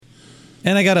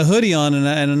And I got a hoodie on, and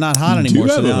I'm not hot anymore,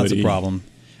 so now it's a problem.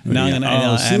 Now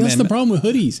that's the problem with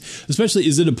hoodies. Especially,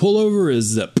 is it a pullover or a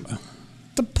zip?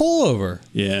 The pullover.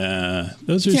 Yeah.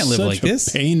 Those are can't live such like a this.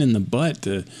 pain in the butt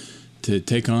to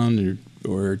take on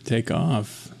or take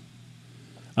off.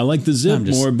 I like the zip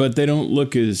more, but they don't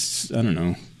look as, I don't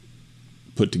know,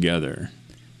 put together.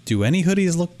 Do any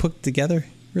hoodies look put together,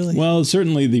 really? Well,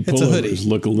 certainly the pullovers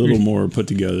look a little more put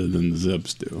together than the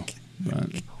zips do.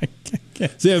 But,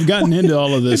 see, I've gotten into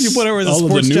all of this, all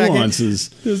of the nuances,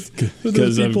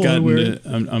 because I've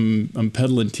gotten. I'm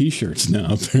peddling T-shirts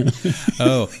now. Apparently.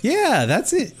 Oh, yeah,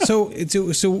 that's it. So,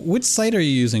 which site are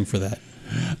you using for that?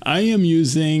 I am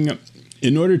using,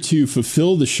 in order to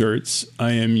fulfill the shirts,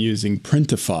 I am using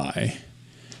Printify.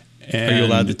 Are you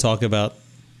allowed to talk about?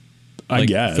 I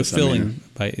guess fulfilling.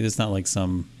 It's not like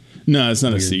some. No, it's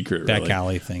not a secret. Back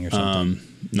alley thing or something.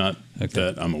 Not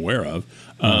that I'm aware of.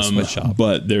 Sweatshop.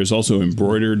 But there's also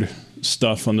embroidered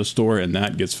stuff on the store, and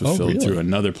that gets fulfilled through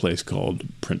another place called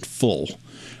Printful.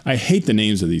 I hate the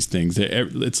names of these things.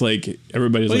 It's like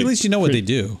everybody's like. At least you know what they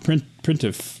do.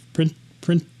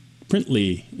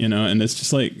 Printly, and it's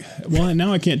just like, well,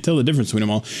 now I can't tell the difference between them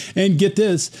all. And get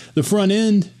this, the front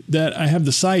end that I have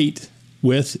the site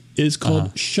with is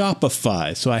called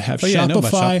Shopify. So I have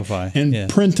Shopify and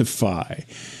Printify.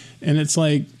 And it's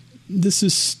like, this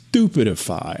is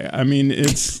stupidify. I mean,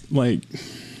 it's like...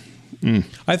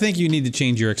 I think you need to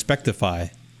change your Expectify.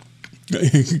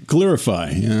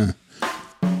 Clarify, yeah.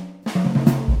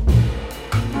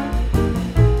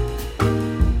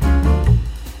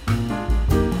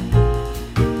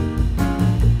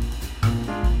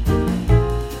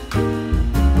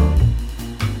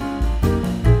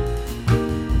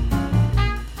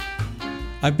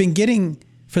 I've been getting,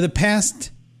 for the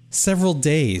past several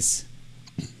days,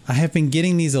 I have been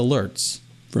getting these alerts.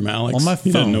 From Alex? On my phone.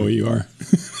 He doesn't know who you are.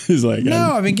 He's like,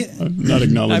 I'm not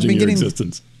acknowledging your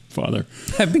existence, Father.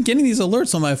 I've been getting these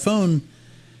alerts on my phone.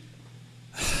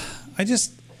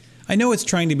 I know it's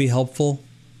trying to be helpful.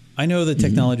 I know the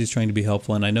technology is trying to be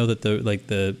helpful, and I know that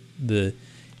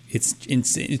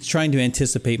it's trying to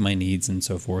anticipate my needs and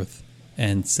so forth,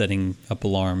 and setting up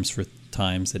alarms for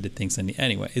times that it thinks I need.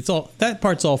 Anyway, that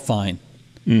part's all fine.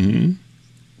 Mm-hmm.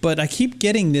 But I keep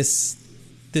getting this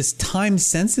time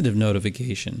sensitive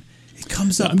notification. It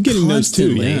comes up. I'm getting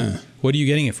constantly. those too. Yeah. What are you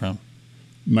getting it from?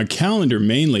 My calendar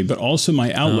mainly, but also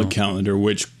my Outlook calendar,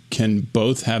 which can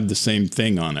both have the same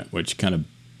thing on it, which kind of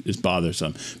is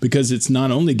bothersome because it's not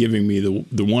only giving me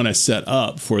the one I set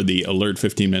up for the alert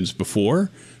 15 minutes before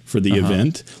for the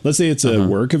event. Let's say it's a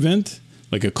work event,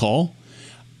 like a call.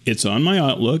 It's on my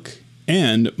Outlook,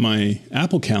 and my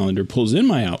Apple Calendar pulls in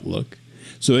my Outlook.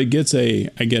 So I get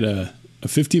a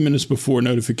 15 minutes before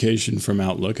notification from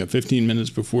Outlook, a 15 minutes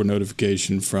before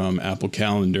notification from Apple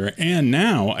Calendar, and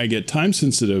now I get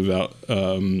time-sensitive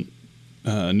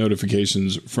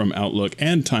notifications from Outlook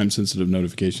and time-sensitive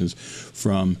notifications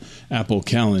from Apple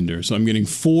Calendar. So I'm getting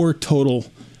 4 total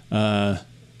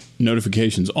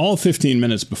notifications, all 15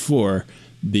 minutes before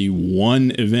the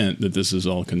one event that this is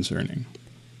all concerning.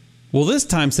 Well, this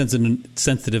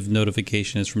time-sensitive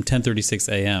notification is from 10:36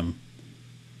 a.m.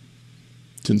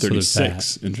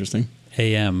 10:36. Interesting.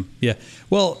 A.m. Yeah.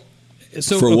 Well,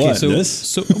 so for what? This?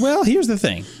 So well, here's the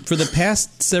thing. For the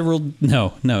past several,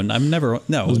 no, I'm never.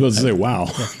 No, I was about to say, wow,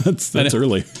 that's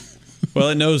early. Well,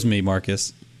 it knows me,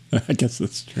 Marcus. I guess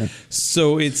that's true.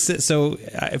 So you're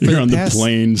on the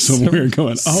plane somewhere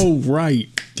going, oh right,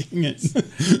 dang it.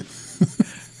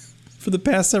 For the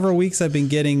past several weeks, I've been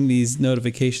getting these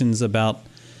notifications about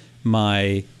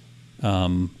my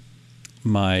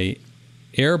my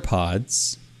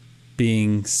AirPods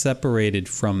being separated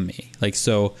from me. Like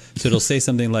so it'll say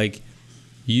something like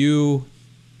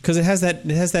because it has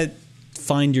that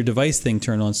find your device thing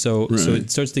turned on. So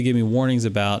it starts to give me warnings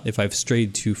about if I've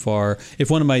strayed too far, if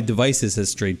one of my devices has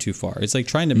strayed too far. It's like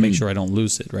trying to make sure I don't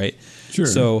lose it, right? Sure.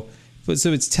 So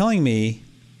it's telling me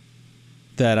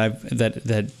that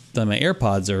that my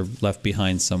AirPods are left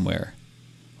behind somewhere.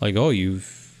 Like, oh, you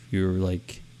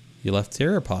left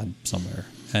your AirPod somewhere.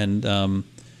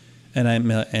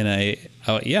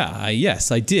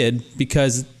 Yes, I did,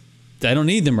 because I don't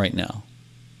need them right now.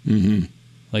 Mm-hmm.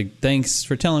 Like, thanks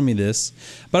for telling me this,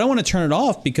 but I want to turn it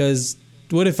off, because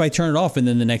what if I turn it off and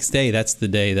then the next day, that's the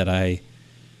day that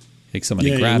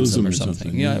somebody grabs them or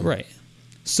something. Yeah, right.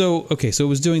 So it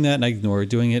was doing that, and I ignored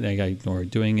doing it, and I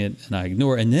ignored doing it, and I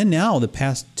ignore. And then now the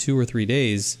past 2 or 3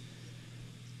 days,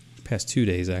 past 2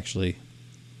 days actually.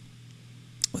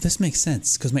 Well, this makes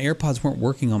sense, because my AirPods weren't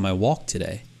working on my walk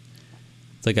today.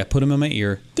 It's like I put them in my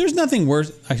ear. There's nothing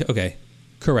worse. Okay,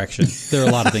 correction. There are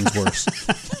a lot of things worse.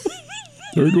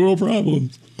 Third world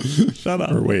problems. Shut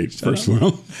up. Or wait, first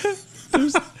world.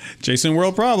 Chasing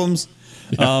world problems.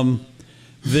 Yeah.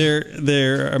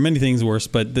 There are many things worse,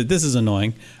 but this is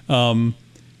annoying.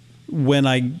 When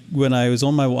I was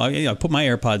on my walk, I put my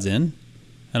AirPods in,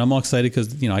 and I'm all excited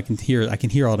because I can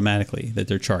hear automatically that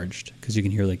they're charged because you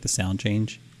can hear like the sound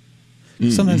change.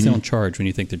 Sometimes they don't charge when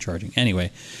you think they're charging.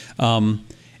 Anyway,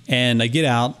 and I get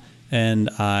out and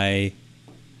I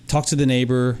talk to the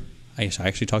neighbor. I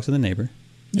actually talked to the neighbor,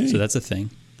 so that's a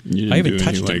thing. You didn't I haven't do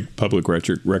touched any, him. like public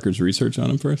records research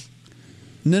on him first?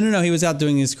 No. He was out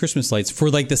doing his Christmas lights for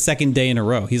like the second day in a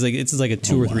row. He's like, it's like a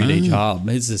 2 or 3 day job.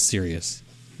 It's just serious.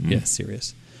 Yeah,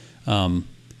 serious.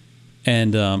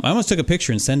 And I almost took a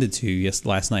picture and sent it to you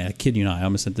last night. I kid you not. I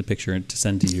almost sent the picture to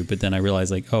send to you, but then I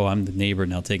realized like, oh, I'm the neighbor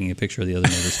now taking a picture of the other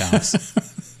neighbor's house.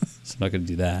 So I'm not going to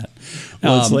do that.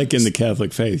 Well, it's like in the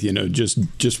Catholic faith,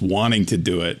 just wanting to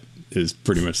do it is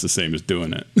pretty much the same as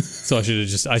doing it. So I should have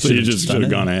just. You just should have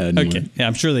gone ahead. Okay, yeah,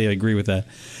 I'm sure they agree with that.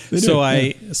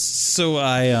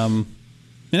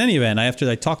 In any event, after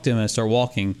I talked to him and I start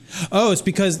walking. Oh, it's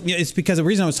because the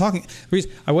reason I was talking.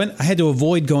 I had to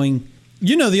avoid going.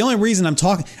 The only reason I'm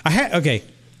talking. You have to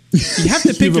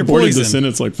pick You've your aborted poison. the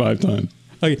sentence like 5 times.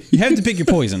 Okay, you have to pick your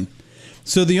poison.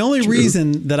 So the only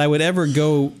reason that I would ever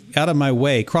go out of my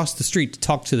way, cross the street to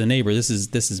talk to the neighbor. This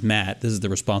is Matt. This is the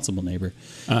responsible neighbor.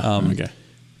 Okay.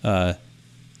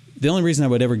 The only reason I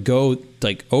would ever go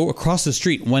across the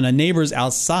street when a neighbor's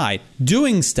outside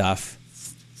doing stuff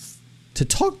to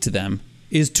talk to them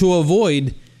is to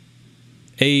avoid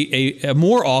a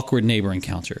more awkward neighbor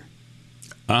encounter.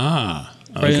 Okay.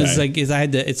 Right?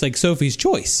 It's like Sophie's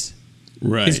Choice.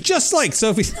 Right. It's just like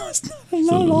Sophie's. No, it's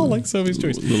not at all like Sophie's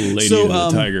Choice. Little lady and the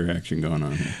tiger action going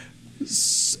on here.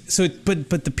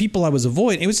 But the people I was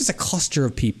avoiding, it was just a cluster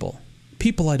of people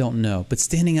I don't know, but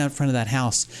standing out in front of that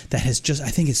house that has just, I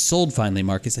think it's sold finally,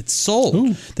 Marcus. It's sold.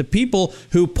 Ooh. The people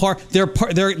who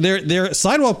they're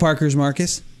sidewalk parkers,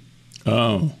 Marcus.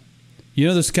 Oh.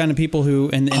 Those kind of people who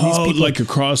and these people like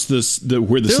across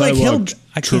where the sidewalk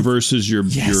traverses your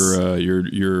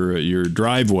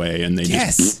driveway, and they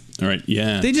just all right,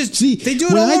 yeah. They do it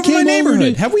all over my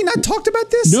neighborhood. Have we not talked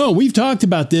about this? No, we've talked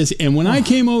about this. And when I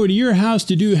came over to your house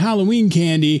to do Halloween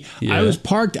candy, I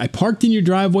parked in your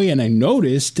driveway, and I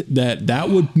noticed that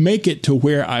would make it to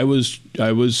where I was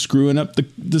screwing up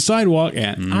the sidewalk,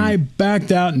 and I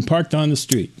backed out and parked on the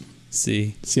street.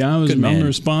 See, I'm a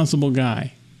responsible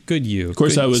guy. Good you. Of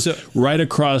course, I was right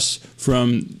across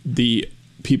from the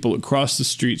people across the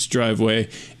street's driveway,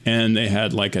 and they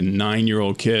had like a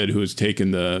 9-year-old kid who was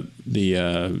taking the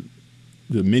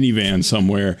minivan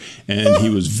somewhere, and he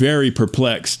was very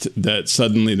perplexed that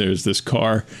suddenly there's this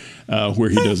car where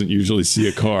he doesn't usually see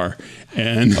a car.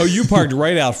 And you parked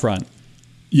right out front.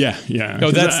 Yeah.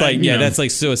 Oh, that's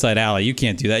like Suicide Alley. You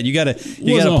can't do that. You got to park.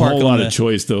 Wasn't a whole lot of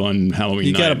choice though on Halloween.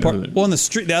 You got to park. Well, on the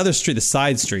street, the other street, the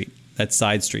side street. That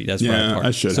side street. That's where I park.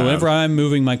 I should. So whenever I'm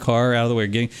moving my car out of the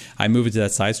way, I move it to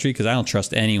that side street because I don't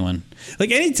trust anyone.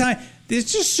 Like anytime, this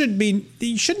just should be.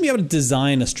 You shouldn't be able to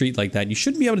design a street like that. You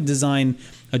shouldn't be able to design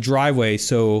a driveway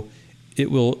so it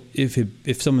will.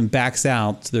 If someone backs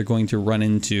out, they're going to run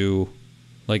into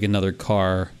like another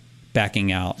car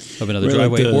backing out of another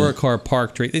driveway or a car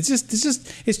parked. It's too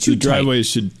tight. The driveways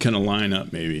should kind of line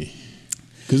up maybe.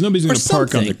 Because nobody's going to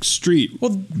park on the street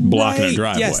blocking a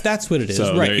driveway. Yes, that's what it is.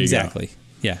 So right, exactly. Go.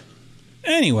 Yeah.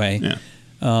 Anyway. Yeah.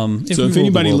 If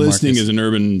anybody listening is an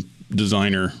urban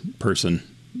designer person.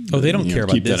 Oh, they don't care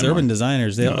about this. Urban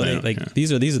designers,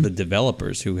 these are the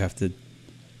developers who have to.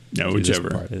 Yeah,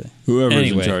 whichever.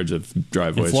 Whoever's in charge of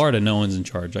driveways. In Florida, no one's in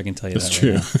charge. I can tell you that's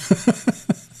that.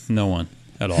 That's true. No one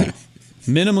at all.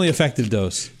 Minimally effective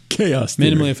dose. Chaos.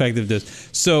 Minimally effective dose.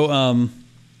 So,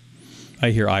 I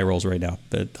hear eye rolls right now,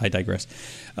 but I digress.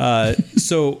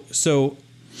 So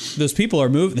those people are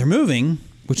They're moving,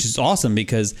 which is awesome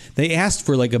because they asked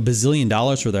for like $1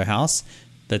 bazillion for their house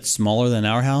that's smaller than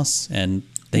our house, and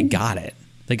they got it.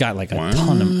 They got like a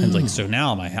ton of, and so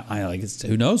now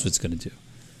who knows what it's going to do?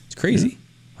 It's crazy. Yeah.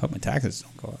 I hope my taxes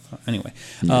don't go up. Anyway,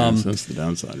 that's the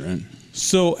downside, right?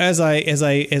 So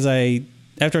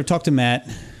after I talked to Matt,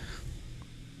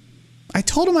 I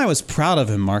told him I was proud of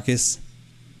him, Marcus.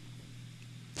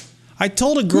 I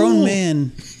told a grown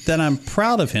man that I'm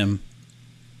proud of him.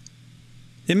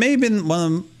 It may have been one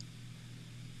of them.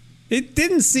 It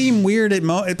didn't seem weird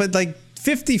but like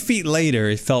 50 feet later,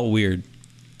 it felt weird.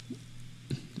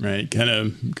 Right, kind of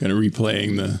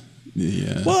replaying the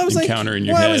encounter in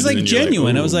your head. Well, I was like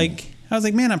genuine. I was like,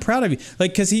 man, I'm proud of you.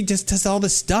 Like, because he just does all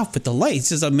this stuff with the lights,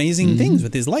 just amazing things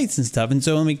with his lights and stuff. And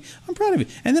so I'm like, I'm proud of you.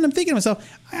 And then I'm thinking to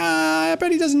myself, I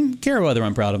bet he doesn't care whether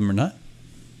I'm proud of him or not.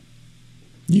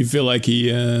 You feel like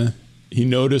he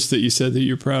noticed that you said that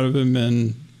you're proud of him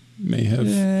and may have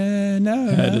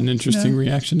had an interesting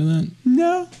reaction to that?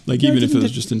 No. Like even if it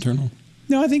was just internal?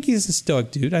 No, I think he's a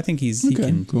stoic dude. I think he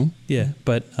can. Cool. Yeah,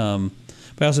 but I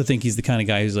also think he's the kind of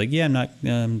guy who's like, yeah,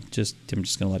 I'm just going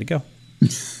to let it go.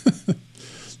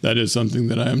 That is something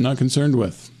that I am not concerned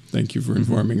with. Thank you for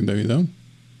informing me, though.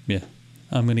 Yeah.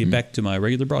 I'm going to get back to my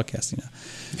regular broadcasting now.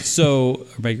 So,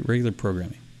 regular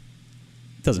programming.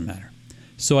 It doesn't matter.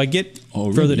 So I get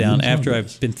further down. After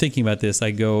I've been thinking about this, I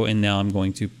go and now I'm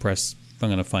going to I'm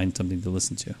going to find something to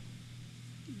listen to.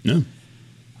 No.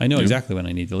 I know exactly what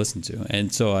I need to listen to.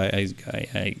 And so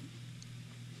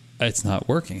it's not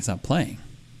working. It's not playing.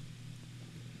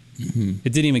 Mm-hmm.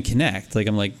 It didn't even connect. Like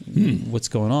I'm like, what's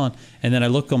going on? And then I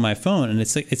look on my phone, and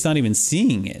it's not even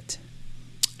seeing it.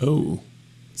 Oh,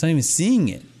 it's not even seeing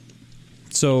it.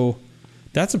 So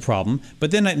that's a problem.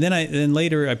 But then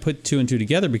later I put two and two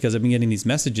together because I've been getting these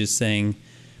messages saying,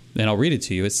 and I'll read it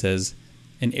to you. It says,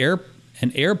 an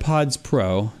AirPods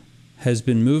Pro has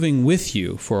been moving with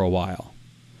you for a while.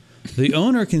 The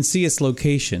owner can see its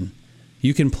location.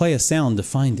 You can play a sound to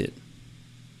find it.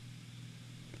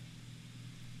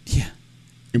 Yeah.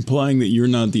 Implying that you're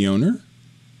not the owner?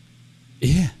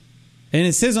 Yeah. And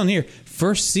it says on here,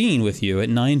 first seen with you at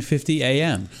 9:50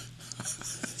 a.m.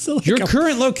 So like your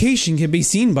current location can be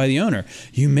seen by the owner.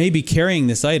 You may be carrying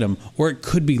this item, or it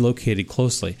could be located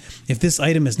closely. If this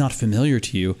item is not familiar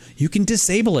to you, you can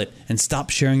disable it and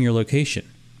stop sharing your location.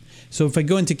 So if I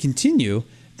go into continue,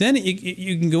 then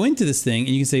you can go into this thing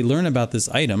and you can say, learn about this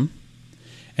item.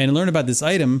 And learn about this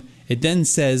item, it then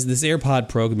says this AirPod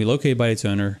Pro can be located by its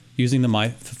owner using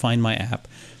the Find My app.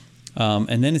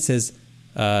 And then it says,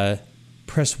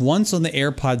 press once on the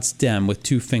AirPod stem with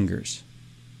 2 fingers.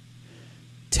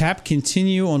 Tap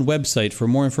continue on website for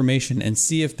more information and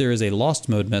see if there is a lost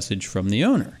mode message from the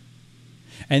owner.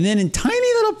 And then in tiny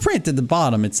little print at the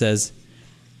bottom, it says,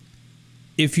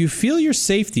 if you feel your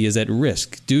safety is at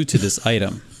risk due to this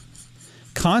item,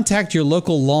 contact your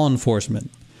local law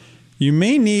enforcement. You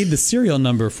may need the serial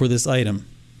number for this item.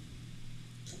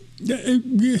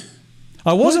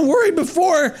 I wasn't worried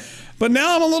before, but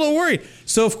now I'm a little worried.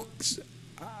 So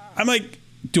I'm like,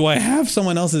 do I have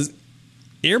someone else's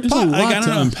AirPod? There's a lot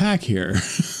to unpack here.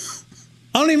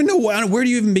 I don't even know where do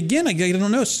you even begin. I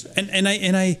don't know.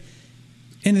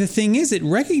 And the thing is, it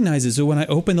recognizes. So when I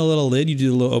open the little lid, you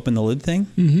do the little open the lid thing.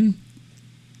 Mm-hmm.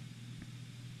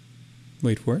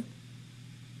 Wait for it.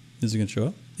 Is it going to show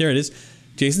up? There it is.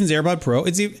 Jason's AirPod Pro.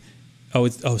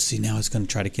 See, now it's going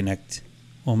to try to connect.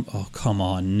 Oh, come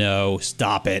on. No,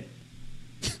 stop it.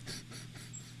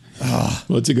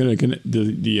 What's it going to connect? Do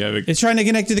you have it? It's trying to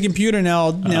connect to the computer now.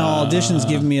 Audition's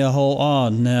giving me a whole, oh,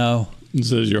 no. It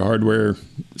says your hardware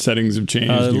settings have changed.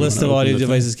 The list of audio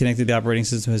devices connected to the operating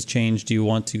system has changed. Do you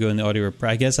want to go in the audio?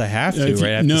 I guess I have to,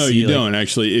 right? No, you don't,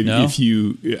 actually. If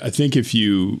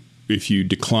you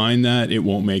decline that, it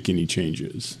won't make any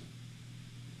changes.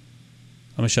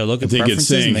 Should I look at I think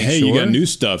preferences? It's saying, hey, you got new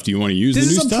stuff. Do you want to use the new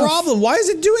stuff? This is a problem. Why is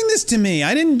it doing this to me?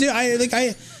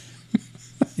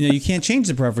 You can't change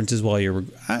the preferences while you're.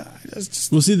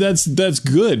 Well, see, that's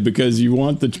good because you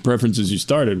want the preferences you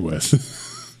started with.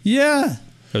 Yeah.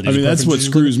 That's what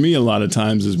screws me a lot of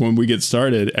times is when we get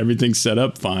started, everything's set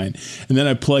up fine, and then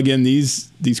I plug in these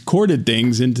corded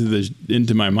things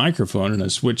into my microphone, and I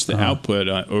switch the output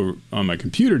on my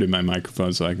computer to my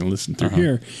microphone so I can listen through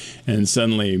here, and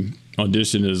suddenly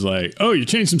Audition is like, oh, you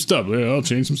changed some stuff. Well, I'll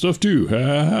change some stuff too.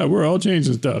 We're all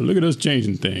changing stuff. Look at us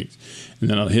changing things. And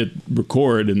then I'll hit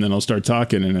record, and then I'll start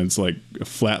talking, and it's like a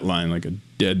flat line, like a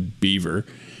dead beaver,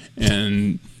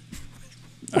 and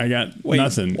I got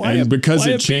nothing. And because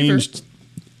it changed,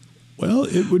 well,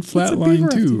 it would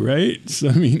flatline too, right? So,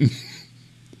 I mean,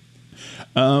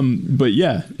 but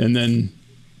yeah, and then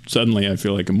suddenly I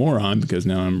feel like a moron because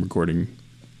now I'm recording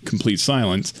complete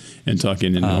silence and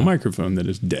talking into a microphone that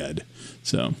is dead.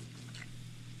 So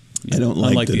I don't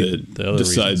like that it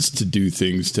decides to do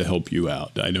things to help you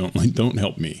out. Don't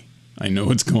help me. I know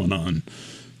what's going on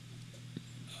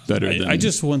better than I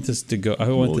just want this to go. I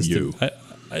want this to.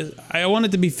 I want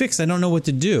it to be fixed. I don't know what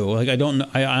to do. Like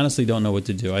I honestly don't know what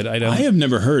to do. I have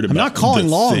never heard about. I'm not calling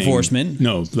law enforcement.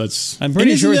 No, that's. I'm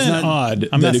pretty sure it's not odd.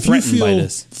 I'm not threatened by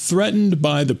this. Threatened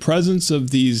by the presence of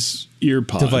these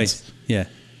earpods device. Yeah.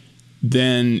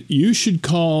 Then you should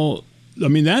call. I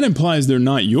mean, that implies they're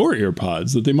not your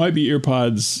earpods. That they might be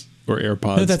earpods or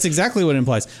AirPods. No, that's exactly what it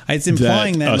implies. It's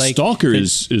implying that a stalker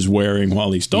is wearing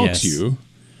while he stalks you.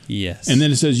 Yes. And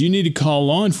then it says you need to call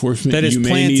law enforcement. That you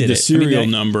may need the serial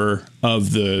number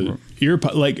of the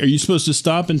earpod. Like, are you supposed to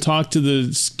stop and talk to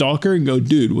the stalker and go,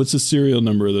 dude, what's the serial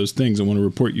number of those things? I want to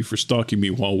report you for stalking me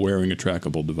while wearing a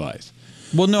trackable device.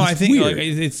 Well, no, That's I think weird.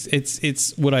 like,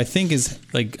 it's what I think is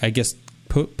like, I guess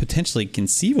potentially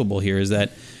conceivable here is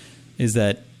that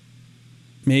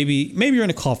maybe you're in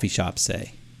a coffee shop,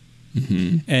 say,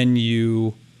 and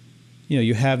you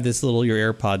have this little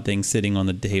your AirPod thing sitting on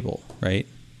the table, right,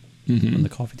 on the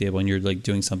coffee table, and you're like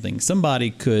doing something.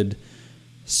 Somebody could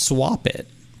swap it,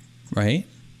 right?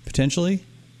 Potentially,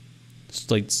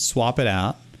 just like swap it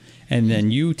out, and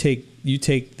then you take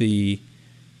the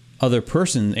other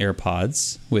person's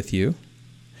AirPods with you,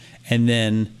 and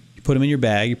then you put them in your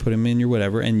bag, you put them in your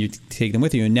whatever, and you take them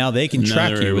with you, and now they can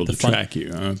track you with the front. Track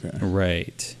you, okay.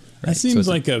 Right. That seems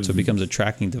so like so it becomes a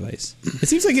tracking device. It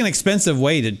seems like an expensive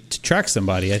way to track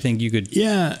somebody. I think you could.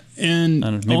 Yeah, and I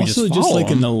don't know, maybe also just just follow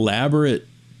like an them. elaborate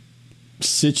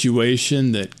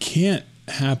situation that can't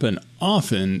happen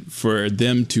often for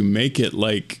them to make it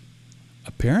like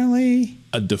Apparently,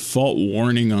 a default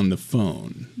warning on the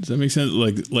phone. Does that make sense?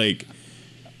 Like.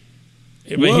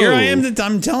 but here I am. Whoa.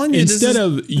 I'm telling you, Instead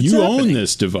of what's you own happening.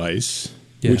 this device,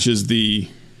 Yeah. which is the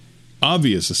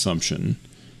obvious assumption.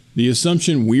 The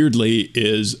assumption, weirdly,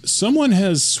 is someone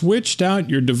has switched out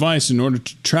your device in order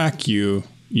to track you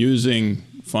using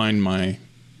Find My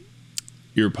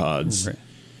EarPods.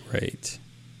 Right.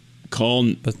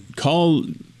 Call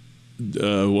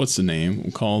what's the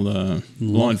name? Call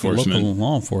law enforcement. Local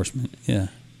law enforcement. Yeah.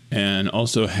 And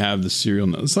also have the serial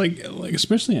number. It's like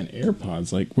especially on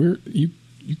AirPods, like where you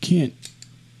can't,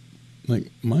 like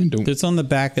mine don't. It's on the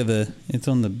back of the. It's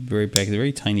on the very back, the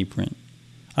very tiny print.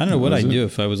 I don't know what is I'd it? do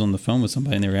if I was on the phone with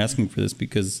somebody and they were asking for this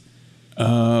because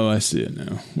Oh, I see it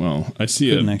now. Well, I see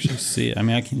I couldn't it. actually see it. I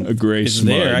mean, I can. A gray It's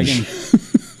there. I smudge.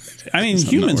 can. I mean, I'm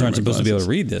not humans wearing aren't my supposed to be able to glasses.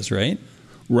 read this, right?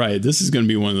 Right. This is going to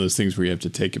be one of those things where you have to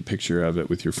take a picture of it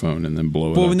with your phone and then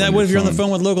blow it Well, up. what if you're on the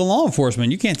phone with local law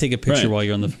enforcement? You can't take a picture Right. while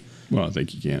you're on the. Well, I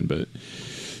think you can, but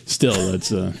still, that's.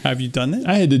 Have you done that?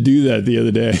 I had to do that the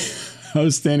other day. I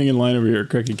was standing in line over here at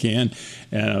Crooked Can,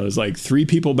 and I was like 3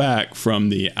 people back from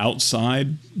the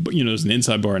outside. There's an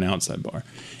inside bar and outside bar.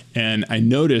 And I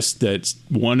noticed that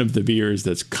one of the beers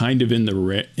that's kind of in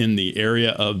the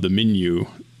area of the menu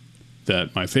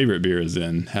that my favorite beer is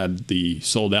in had the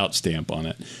sold out stamp on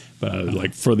it. But I was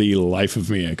like, for the life of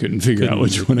me, I couldn't figure out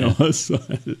which one it was. So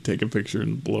I had to take a picture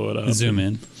and blow it up. Zoom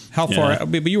in. How Yeah. far?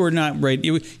 But you were not right.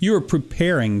 You were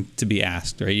preparing to be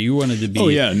asked, right? You wanted to be. Oh,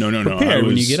 yeah. No. Prepared I when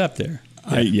you was- get up there.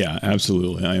 Yeah,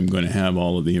 absolutely. I am going to have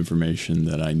all of the information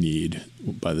that I need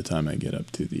by the time I get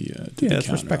up to the Yeah, that's counter.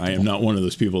 I respectable. am not one of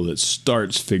those people that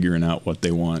starts figuring out what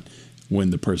they want when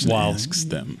the person Wow. asks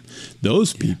them.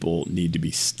 Those people need to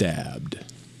be stabbed.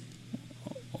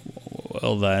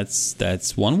 Well,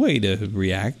 that's one way to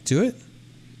react to it.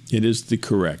 It is the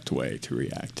correct way to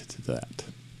react to that.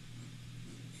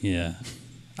 Yeah.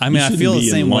 I mean, I shouldn't feel the be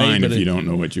in same way, line but if you don't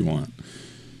know what you want.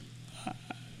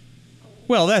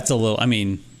 well, that's a little. I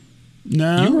mean,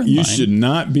 No, You were in you line. should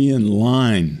not be in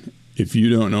line if you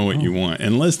don't know what you want,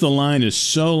 unless the line is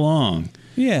so long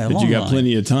yeah, that long you got line.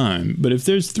 plenty of time. But if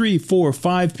there's 3, 4,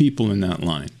 5 people in that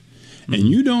line and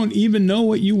you don't even know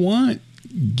what you want,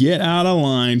 get out of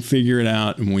line, figure it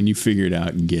out, and when you figure it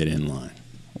out, get in line.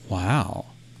 Wow.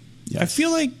 Yes. I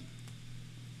feel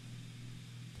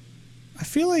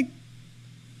like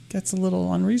that's a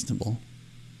little unreasonable.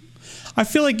 I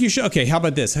feel like you should. Okay, how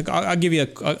about this? I'll give you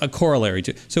a corollary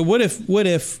to. So what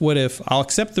if I'll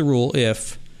accept the rule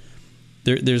if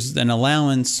there's an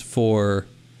allowance for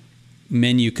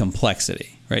menu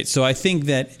complexity, right? So I think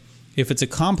that if it's a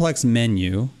complex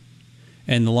menu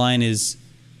and the line is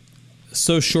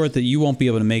so short that you won't be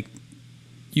able to make,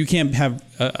 you can't have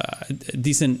a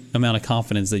decent amount of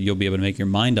confidence that you'll be able to make your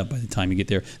mind up by the time you get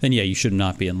there, then yeah, you should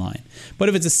not be in line. But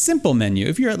if it's a simple menu,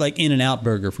 if you're at like In-N-Out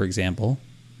Burger, for example,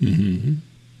 and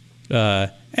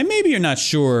maybe you're not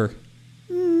sure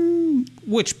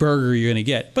which burger you're going to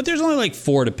get, but there's only like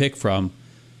 4 to pick from,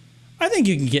 I think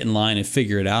you can get in line and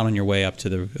figure it out on your way up to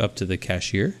the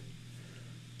cashier.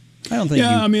 I don't think.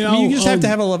 Yeah, you just have to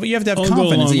have you have to have I'll go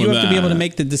confidence along that you with have to be able to that.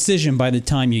 make the decision by the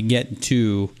time you get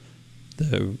to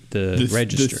the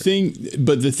register.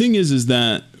 The thing is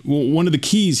that one of the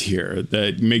keys here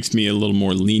that makes me a little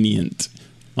more lenient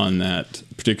on that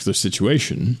particular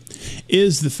situation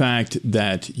is the fact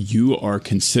that you are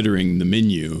considering the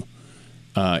menu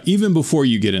even before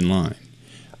you get in line.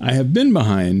 I have been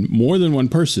behind more than one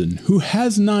person who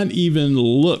has not even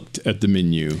looked at the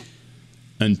menu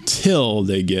until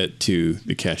they get to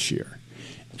the cashier.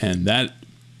 And that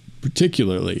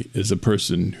particularly is a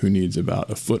person who needs about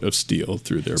a foot of steel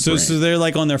through their brain. So they're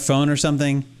like on their phone or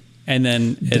something? And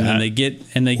then they get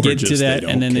to that,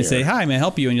 and then they say, "Hi, may I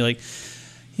help you?" And you're like,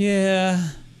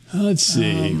 "Yeah." Let's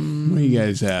see. What do you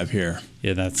guys have here?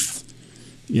 Yeah, that's.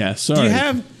 Yeah, sorry.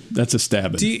 That's a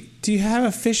stabbing. Do you have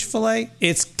a fish fillet?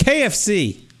 It's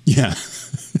KFC. Yeah.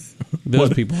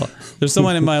 Those people. There's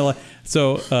someone in my life.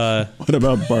 So. What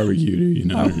about barbecue? Do you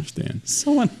not understand?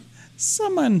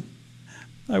 Someone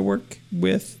I work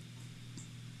with.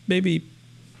 Maybe.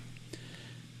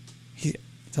 He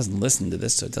doesn't listen to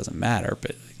this, so it doesn't matter.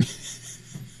 But.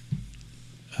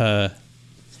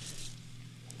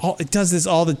 It does this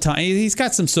all the time. He's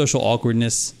got some social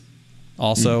awkwardness,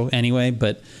 also. Anyway,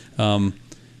 but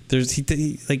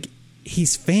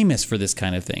he's famous for this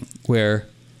kind of thing where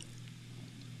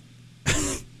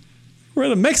we're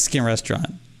at a Mexican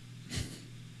restaurant.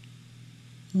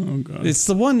 Oh God! It's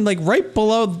the one like right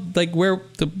below like where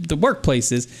the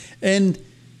workplace is, and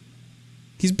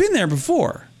he's been there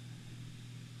before.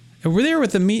 And we're there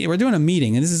with we're doing a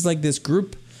meeting, and this is like this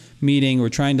group meeting. We're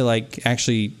trying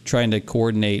to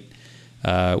coordinate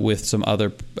with some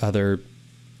other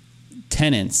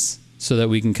tenants so that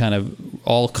we can kind of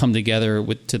all come together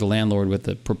to the landlord with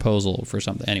a proposal for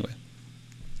something. Anyway,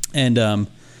 and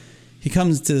he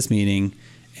comes to this meeting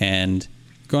and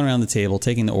going around the table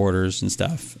taking the orders and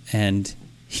stuff, and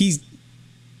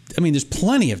there's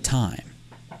plenty of time,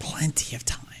 and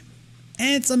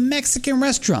it's a Mexican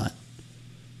restaurant.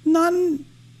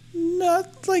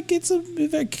 Not like it's a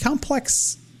very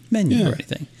complex menu or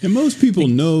anything. And most people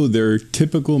know their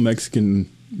typical Mexican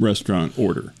restaurant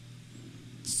order.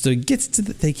 So he gets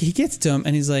to him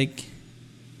and he's like,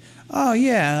 "Oh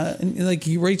yeah," and like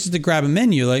he reaches to grab a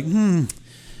menu, like,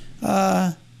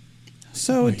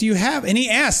 so do you have? And he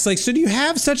asks, like, "So do you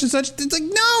have such and such?" It's like,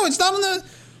 "No, it's not on the.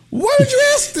 Why would you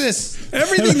ask this?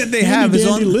 Everything that they have is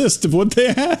on the list of what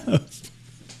they have."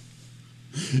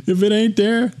 If it ain't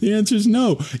there, the answer is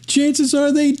no. Chances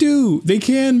are they do. They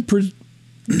can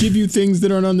give you things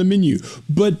that aren't on the menu,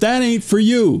 but that ain't for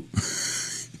you.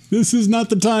 This is not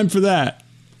the time for that.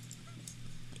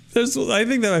 I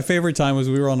think that my favorite time was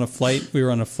we were on a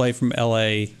flight from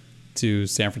L.A. to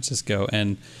San Francisco,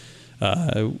 and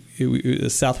it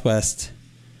was Southwest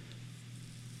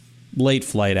late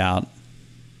flight out,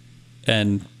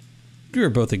 and we were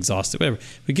both exhausted. Whatever.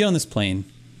 We get on this plane.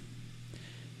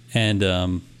 And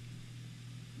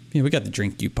we got the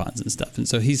drink coupons and stuff. And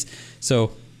so the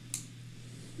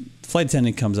flight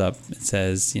attendant comes up and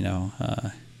says, "Can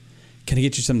I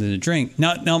get you something to drink?"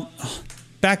 Now,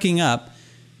 backing up,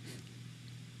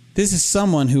 this is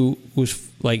someone who was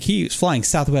like, he was flying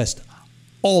Southwest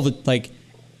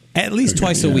at least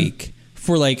twice a week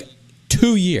for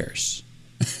 2 years.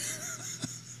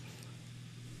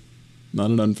 Not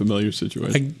an unfamiliar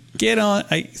situation.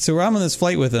 So I'm on this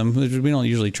flight with him. We don't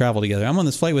usually travel together. I'm on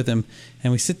this flight with him,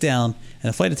 and we sit down, and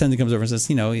the flight attendant comes over and says,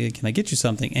 "Can I get you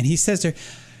something?" And he says to her,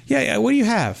 "Yeah, what do you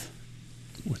have?"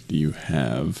 What do you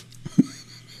have?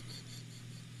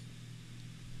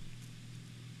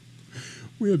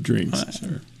 We have drinks,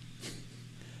 sir.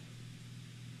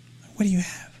 What do you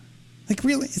have? Like,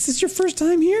 really? Is this your first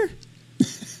time here?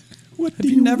 What have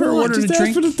you never ordered a drink?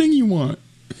 Ask for the thing you want.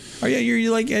 Are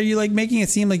you making it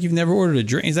seem like you've never ordered a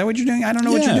drink? Is that what you're doing? I don't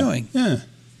know what you're doing. Yeah.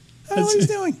 I don't know what he's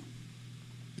doing.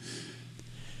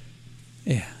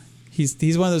 Yeah.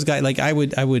 He's one of those guys. Like I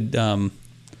would now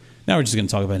we're just going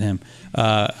to talk about him.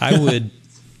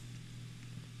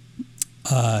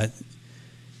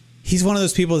 He's one of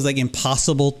those people that's like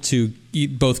impossible to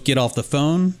both get off the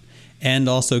phone and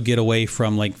also get away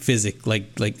from like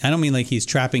I don't mean like he's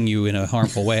trapping you in a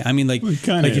harmful way. I mean like if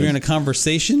you're in a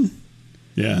conversation.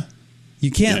 Yeah. You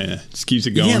can't. Yeah. Just keeps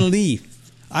it going. You can't leave.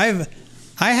 I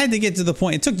had to get to the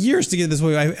point. It took years to get this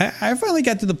way. I finally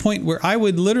got to the point where I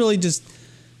would literally just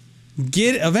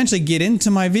eventually get into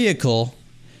my vehicle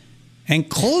and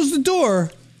close the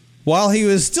door while he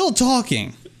was still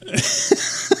talking.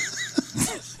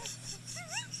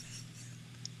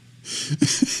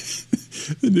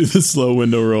 Do the slow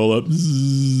window roll up.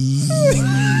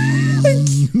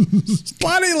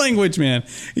 Body language, man.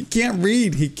 He can't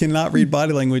read. He cannot read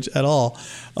body language at all.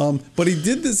 But he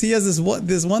did this. He has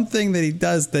this one thing that he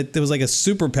does that was like a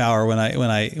superpower. When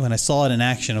I saw it in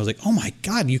action, I was like, oh my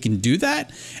God, you can do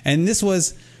that. And this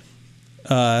was,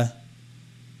 we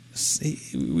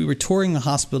were touring the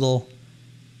hospital,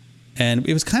 and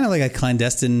it was kind of like a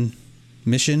clandestine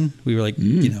mission. We were like,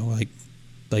 we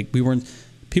weren't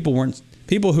people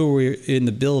who were in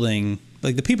the building,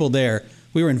 like the people there.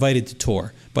 We were invited to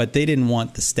tour, but they didn't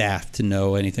want the staff to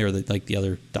know anything, or the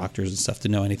other doctors and stuff to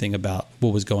know anything about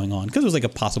what was going on, because it was like a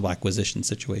possible acquisition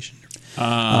situation.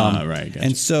 Right. Gotcha.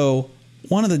 And so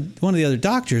one of the other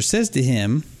doctors says to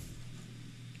him,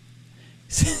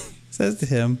 says to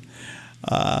him,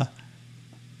 I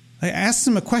asked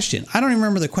him a question. I don't even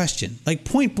remember the question, like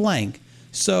point blank.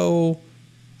 So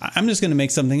I'm just going to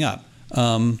make something up.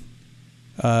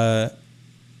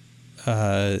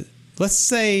 Let's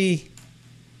say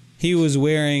he was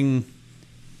wearing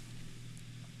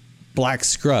black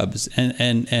scrubs,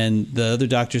 and the other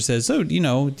doctor says, "So, do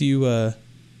you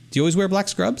always wear black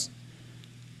scrubs?"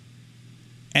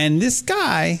 And this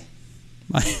guy,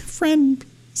 my friend,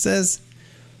 says,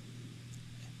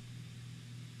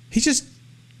 he just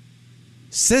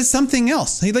says something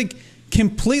else. He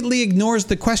completely ignores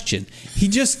the question. He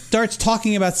just starts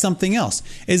talking about something else,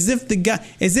 as if he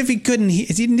couldn't. He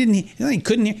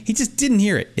just didn't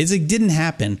hear it. It didn't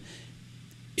happen.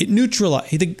 It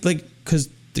neutralized. Because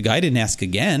the guy didn't ask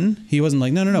again. He wasn't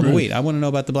like, no. Right. But wait, I want to know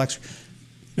about the black.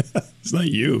 It's not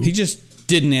you. He just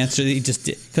didn't answer. He just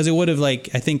did, because it would have I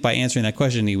think by answering that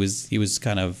question, he would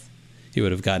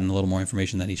have gotten a little more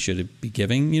information that he should be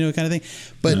giving, kind of thing.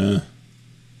 But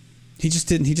he just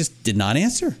didn't. He just did not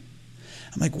answer.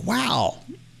 I'm like, wow.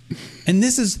 And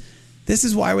this is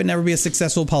why I would never be a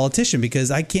successful politician, because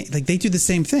I can't. They do the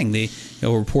same thing. A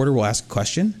reporter will ask a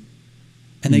question,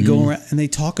 and they go around and they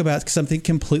talk about something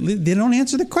completely. They don't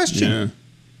answer the question. Yeah.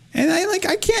 And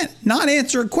I can't not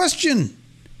answer a question.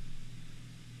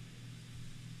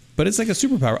 But it's like a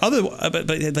superpower.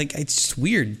 But it's just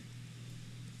weird.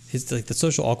 It's like the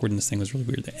social awkwardness thing was really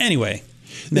weird. Anyway,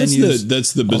 that's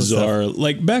the bizarre.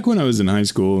 Like back when I was in high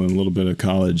school and a little bit of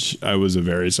college, I was a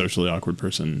very socially awkward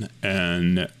person,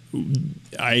 and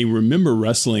I remember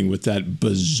wrestling with that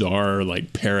bizarre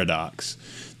paradox.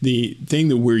 The thing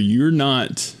that where you're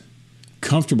not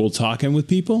comfortable talking with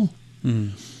people,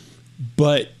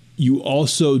 but you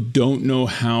also don't know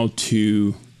how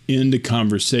to end a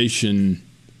conversation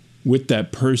with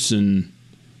that person.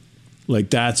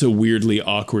 That's a weirdly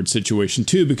awkward situation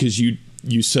too, because you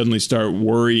suddenly start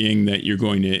worrying that you're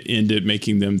going to end it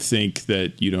making them think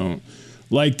that you don't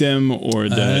like them, or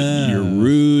that you're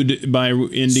rude by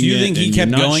ending it. So you think he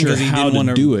kept going because he didn't want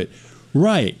to do it?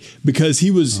 Right, because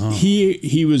he was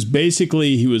he was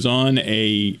basically he was on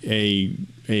a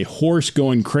horse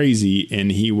going crazy,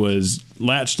 and he was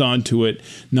latched onto it,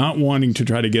 not wanting to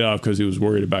try to get off because he was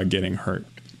worried about getting hurt.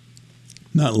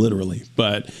 Not literally,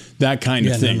 but that kind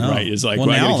of thing, right? Is I got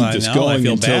to keep this going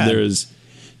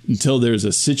until there's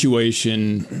a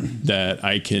situation that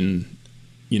I can,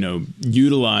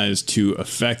 utilize to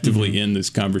effectively end this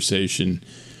conversation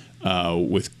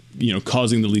with,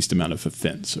 causing the least amount of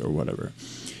offense or whatever.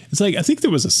 It's I think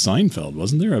there was a Seinfeld,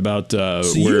 wasn't there, about so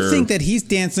you think that he's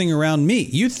dancing around me?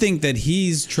 You think that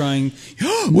he's trying?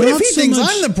 What if he thinks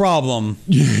I'm the problem?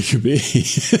 Yeah, it could be.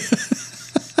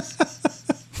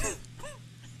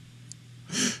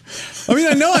 I mean,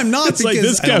 I know I'm not, because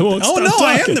this guy won't stop talking.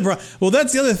 I am the problem. Well,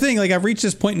 that's the other thing. I've reached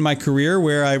this point in my career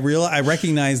where I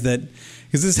recognize that,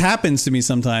 because this happens to me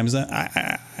sometimes.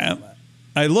 I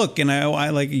look, and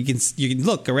you can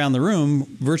look around the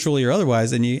room, virtually or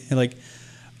otherwise, and you're like,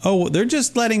 oh, they're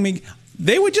just letting me.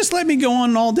 They would just let me go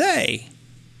on all day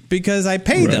because I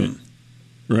pay them.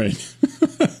 Right.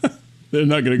 They're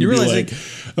not going to be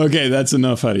okay, that's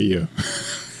enough out of you.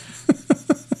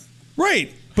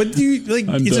 Right. But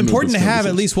it's important to have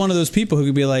at least one of those people who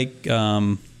could be like,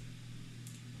 kind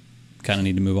of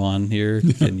need to move on here.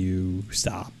 Can you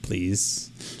stop,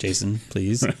 please, Jason?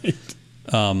 Please. Right.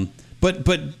 But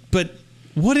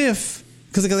what if?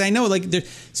 Because I know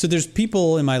there's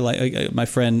people in my life, my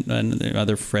friend and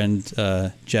other friend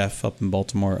Jeff up in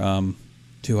Baltimore,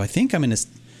 who I think I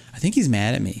think he's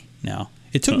mad at me now.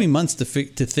 It took me months to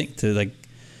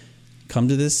come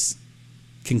to this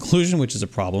conclusion, which is a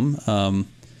problem.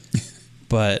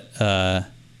 But I'll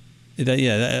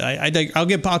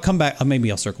come back.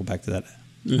 Maybe I'll circle back to that.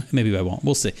 Maybe I won't.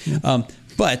 We'll see.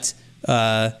 But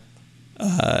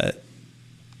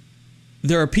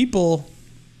there are people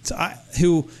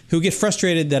who get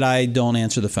frustrated that I don't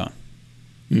answer the phone.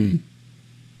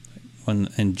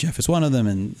 And Jeff is one of them,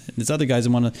 and there's other guys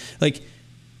in one of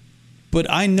But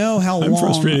I know how long. I'm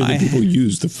frustrated that people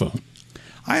use the phone.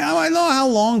 I know how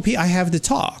long I have to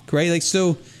talk, right?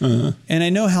 And I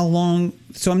know how long.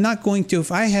 So I'm not going to, if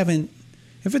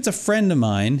it's a friend of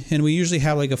mine and we usually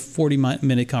have a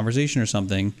 40-minute conversation or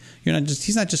something,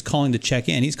 he's not just calling to check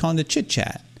in. He's calling to chit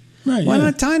chat. Right. Well, I don't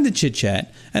have time to chit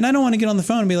chat, and I don't want to get on the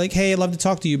phone and be like, "Hey, I'd love to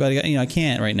talk to you, but I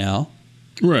can't right now."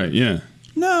 Right. Yeah.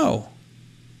 No.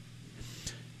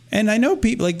 And I know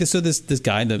people like this. So this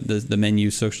guy,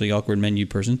 the socially awkward menu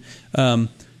person,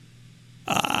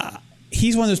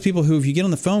 he's one of those people who, if you get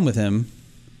on the phone with him,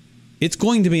 it's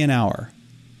going to be an hour.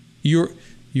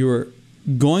 You're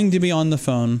going to be on the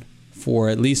phone for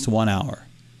at least 1 hour.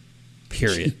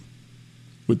 period.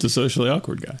 With the socially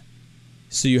awkward guy.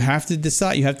 So you have to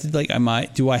decide. You have to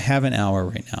do I have an hour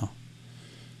right now?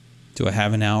 Do I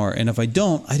have an hour? And if I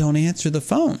don't answer the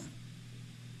phone.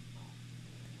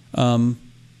 Yeah.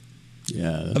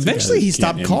 Eventually he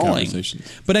stopped calling.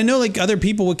 But I know like other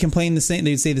people would complain the same.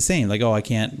 They'd say the same. Like, oh, I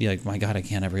can't. Like, my God, I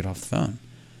can't ever get off the phone.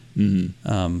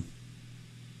 Mm-hmm.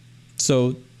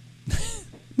 So,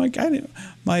 my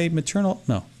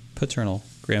paternal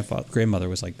grandmother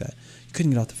was like that. You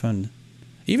couldn't get off the phone.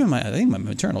 Even I think my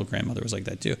maternal grandmother was like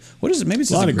that too. What is it? Maybe it's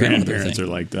a lot just of grandparents are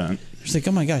like that. It's like,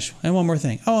 oh my gosh, and one more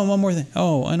thing. Oh, and one more thing.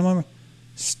 Oh, and one more.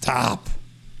 Stop.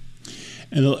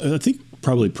 And I think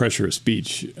probably pressure of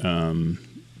speech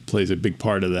plays a big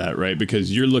part of that, right?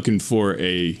 Because you're looking for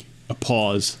a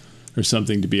pause or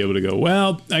something to be able to go,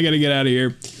 well, I got to get out of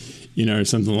here, or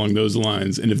something along those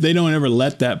lines. And if they don't ever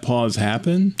let that pause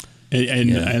happen,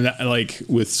 and like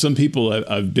with some people,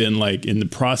 I've been like in the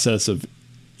process of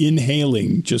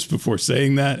inhaling just before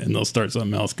saying that, and they'll start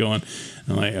something else going.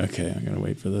 I'm like, okay, I gotta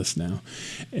wait for this now,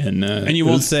 and you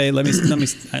won't say, let me.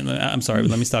 I'm sorry,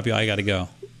 but let me stop you. I gotta go.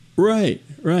 Right.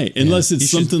 Unless it's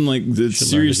something like that's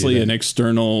seriously an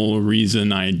external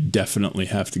reason, I definitely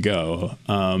have to go.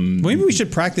 Maybe we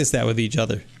should practice that with each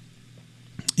other.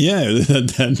 Yeah,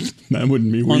 that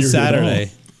wouldn't be weird on Saturday. At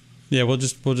all. Yeah, we'll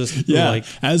just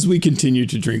as we continue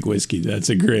to drink whiskey, that's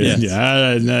a great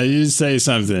idea. No, you just say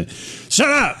something. Shut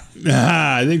up!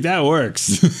 I think that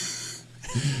works.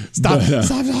 Stop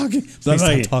talking.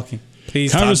 Stop talking.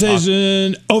 Please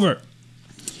conversation over.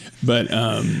 But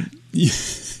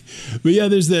but yeah,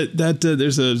 there's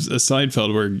there's a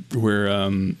Seinfeld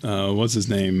where what's his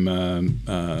name?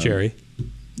 Jerry.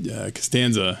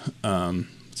 Costanza.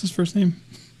 What's his first name?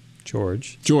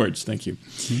 George, thank you.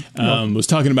 Was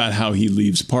talking about how he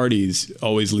leaves parties,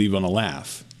 always leave on a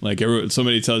laugh. Like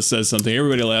somebody says something,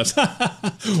 everybody laughs.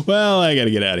 Well, I got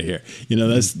to get out of here.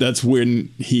 That's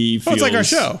when he feels. It's like our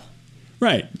show,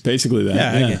 right? Basically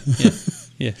that.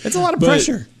 Yeah. It's a lot of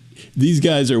pressure. These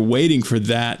guys are waiting for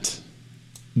that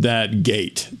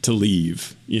gate to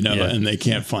leave, and they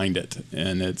can't find it,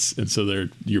 and so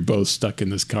you're both stuck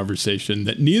in this conversation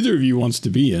that neither of you wants to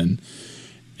be in.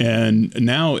 And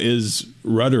now is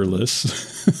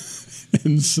rudderless.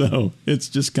 And so it's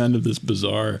just kind of this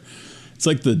bizarre, it's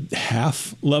like the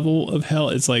half level of hell.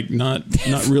 It's like not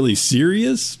really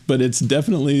serious, but it's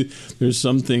definitely, there's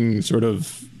something sort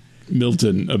of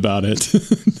Milton about it,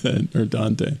 or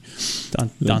Dante.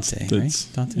 Dante, right?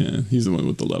 Dante. Yeah, he's the one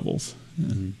with the levels.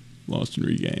 Mm-hmm. Lost and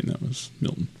Regained, that was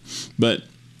Milton. But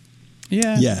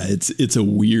yeah, it's a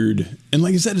weird, and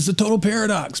like I said, it's a total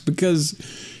paradox because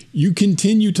you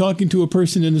continue talking to a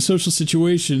person in a social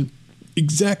situation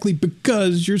exactly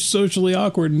because you're socially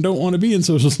awkward and don't want to be in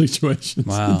social situations.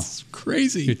 Wow. It's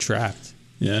crazy. You're trapped.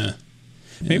 Yeah.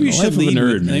 Maybe you should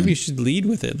lead maybe you should lead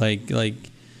with it. Like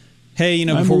hey,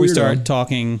 before we start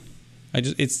talking,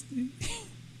 it's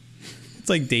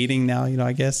like dating now,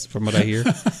 I guess, from what I hear.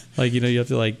 Like, you have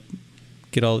to like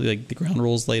get all like the ground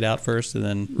rules laid out first, and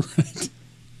then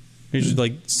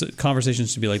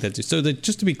conversations should be like that too. So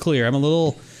just to be clear,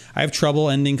 I have trouble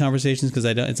ending conversations because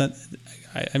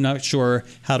I'm not sure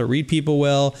how to read people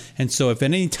well. And so if at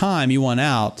any time you want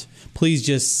out, please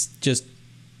just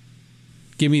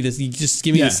give me this. Just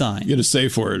give me the sign. Get a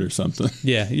safe word or something.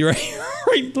 Yeah, you're right.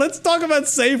 Right. Let's talk about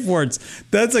safe words.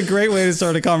 That's a great way to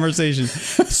start a conversation.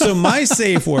 So my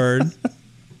safe word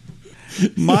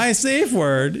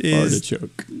is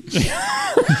artichoke.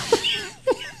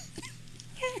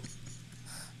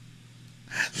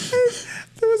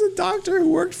 There was a doctor who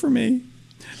worked for me.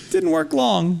 Didn't work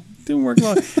long.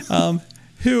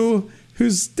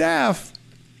 Whose staff.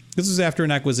 This was after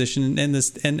an acquisition,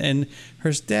 and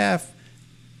her staff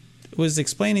was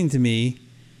explaining to me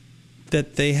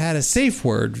that they had a safe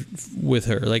word with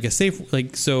her, like a safe,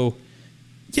 like so.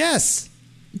 Yes,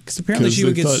 because apparently she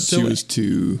would get she was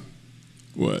too.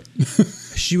 What?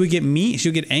 She would get mean. She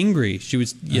would get angry. She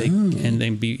would and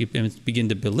then begin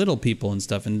to belittle people and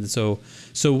stuff. And so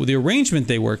the arrangement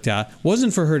they worked out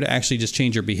wasn't for her to actually just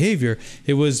change her behavior.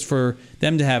 It was for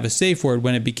them to have a safe word.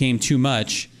 When it became too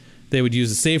much, they would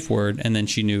use a safe word, and then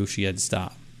she knew she had to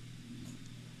stop.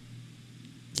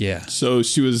 Yeah. So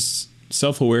she was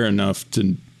self-aware enough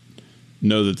to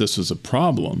know that this was a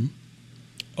problem.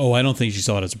 Oh, I don't think she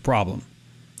saw it as a problem.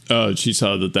 She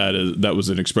saw that was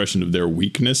an expression of their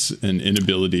weakness and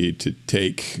inability to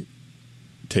take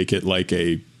it like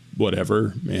a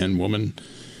whatever, man, woman.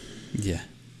 Yeah.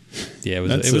 Yeah,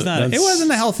 it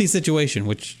wasn't a healthy situation,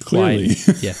 which clearly.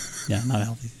 Not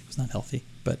healthy. It was not healthy,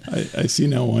 but I see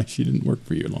now why she didn't work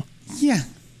for you long. Yeah.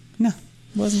 No.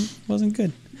 Wasn't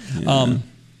good. Yeah.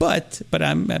 But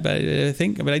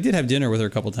I did have dinner with her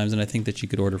a couple times, and I think that she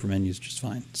could order from menus just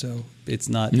fine. So it's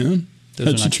not. Yeah.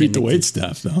 How'd she treat the wait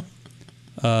staff though?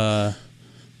 I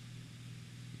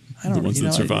don't. The ones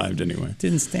that survived anyway.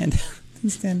 Didn't stand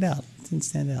out.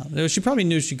 She probably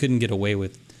knew she couldn't get away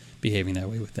with behaving that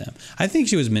way with them. I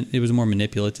think it was more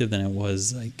manipulative than it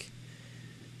was like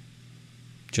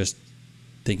just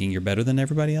thinking you're better than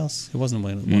everybody else. It wasn't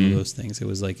one of those things. It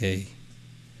was like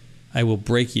I will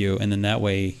break you, and then that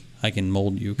way I can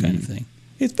mold you kind of thing.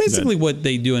 It's basically what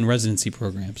they do in residency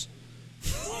programs.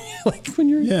 Like when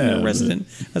you're a resident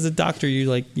as a doctor,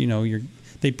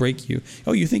 they break you.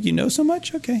 Oh, you think you know so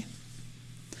much? Okay.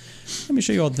 Let me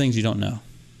show you all the things you don't know.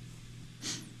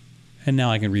 And now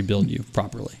I can rebuild you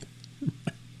properly.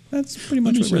 That's pretty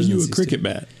much what residency is. You a cricket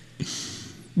bat.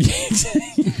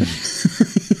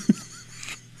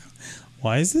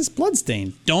 Why is this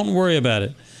bloodstained? Don't worry about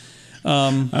it.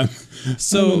 I'm a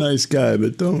nice guy,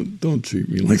 but don't treat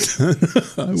me like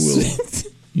that. I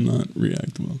will not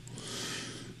react well.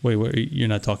 Wait, you're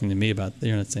not talking to me about that.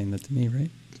 You're not saying that to me,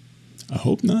 right? I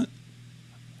hope not.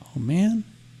 Oh, man.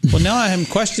 Well, now I am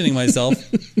questioning myself.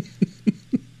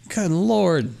 Good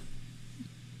Lord.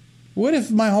 What if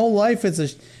my whole life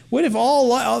what if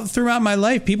all throughout my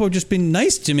life people have just been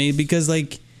nice to me because,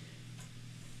 like,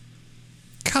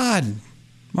 God,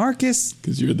 Marcus.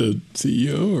 Because you're the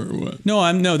CEO or what?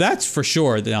 No, that's for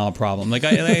sure not a problem. Like,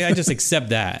 I just accept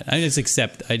that. I just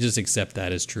accept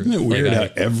that as true. Isn't it weird how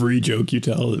every joke you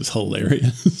tell is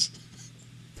hilarious?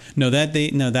 They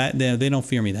don't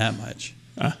fear me that much.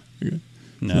 Ah, okay.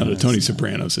 No, not a Tony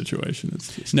Soprano situation.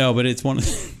 It's just no, but it's one.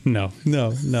 No.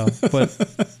 But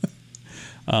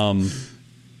God,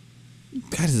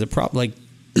 is a problem. Like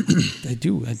I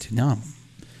do now. I'm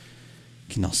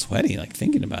getting all sweaty, like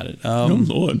thinking about it. Oh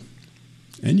Lord!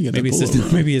 And you got maybe it's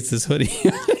this hoodie.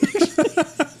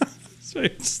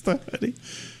 It's the hoodie.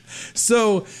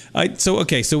 So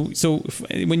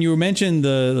when you mentioned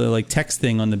the like text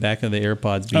thing on the back of the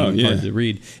AirPods being hard to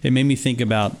read, it made me think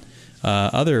about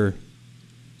other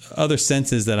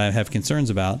senses that I have concerns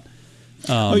about.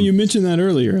 You mentioned that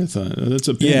earlier. I thought that's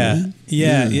a pain.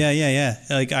 Yeah.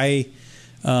 Like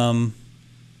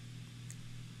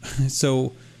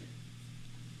so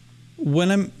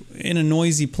when I'm in a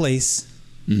noisy place,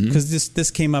 because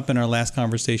this came up in our last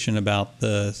conversation about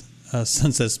the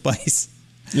Sunset Spice.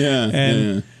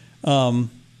 And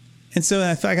so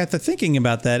I got to thinking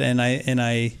about that, and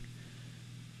I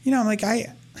I'm like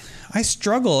I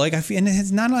struggle. Like I feel, and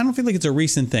it's not. I don't feel like it's a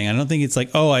recent thing. I don't think it's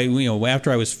like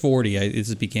after I was 40, it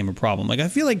just became a problem. Like I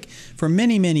feel like for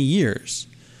many years,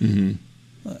 in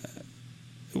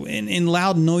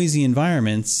loud, noisy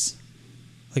environments,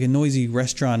 like a noisy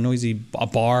restaurant, a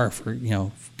bar for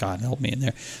God help me in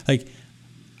there. Like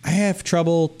I have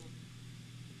trouble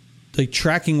like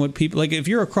tracking what people like. If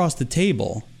you're across the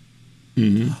table,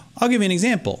 I'll give you an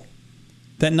example.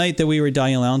 That night that we were at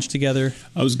Dahlia Lounge together,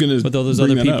 I was gonna with all those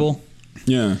other people.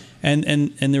 Yeah, and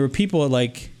there were people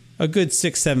like a good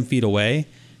 6-7 feet away,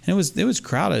 and it was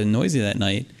crowded and noisy that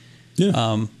night.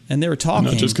 Yeah, and they were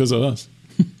talking. Not just because of us.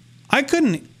 I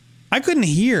couldn't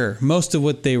hear most of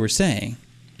what they were saying,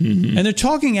 and they're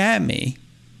talking at me,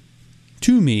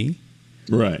 to me,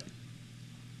 right?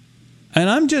 And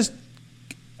I'm just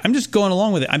going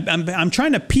along with it. I'm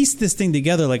trying to piece this thing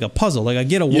together like a puzzle. Like I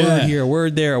get a word here, a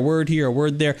word there, a word here, a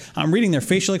word there. I'm reading their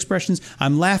facial expressions.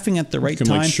 I'm laughing at the right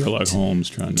time. Like Sherlock Holmes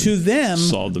trying to them,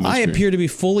 solve the mystery. I appear to be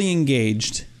fully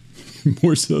engaged.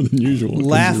 More so than usual.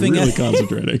 Laughing really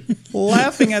concentrating.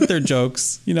 Laughing at their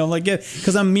jokes.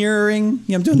 Because I'm mirroring.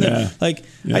 I'm doing that. Like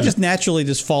I just naturally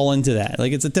just fall into that.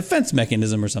 Like it's a defense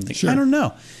mechanism or something. Sure. I don't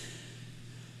know.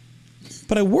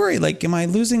 But I worry, like, am I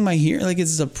losing my hearing? Like,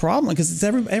 is this a problem? Because it's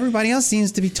everybody else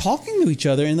seems to be talking to each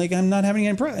other, and like I'm not having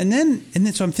any problem. And then,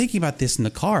 so I'm thinking about this in the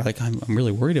car. Like, I'm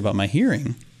really worried about my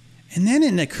hearing. And then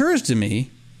it occurs to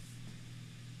me,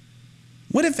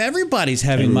 what if everybody's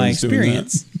having my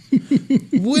experience?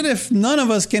 What if none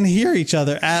of us can hear each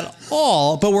other at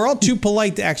all? But we're all too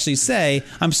polite to actually say,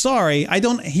 "I'm sorry, I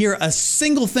don't hear a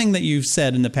single thing that you've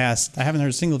said in the past. I haven't heard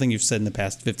a single thing you've said in the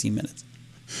past 15 minutes."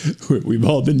 We've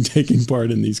all been taking part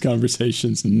in these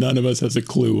conversations. None of us has a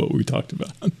clue what we talked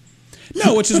about.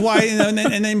 No, which is why, and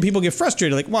then people get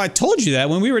frustrated. Like, well, I told you that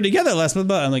when we were together last month.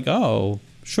 I'm like, oh,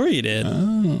 sure you did.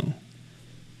 Oh,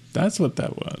 that's what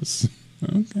that was.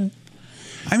 Okay.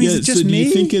 I mean, is it just me? Do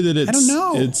you think that it's? I don't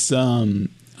know. It's.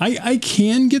 I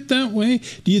can get that way.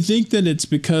 Do you think that it's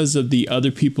because of the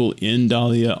other people in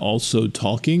Dahlia also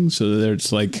talking, so that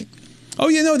it's like?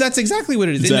 Oh, that's exactly what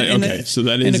it is. Okay, so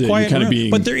that is it. You're kind of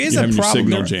being, but there is a problem. Your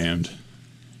signal jammed.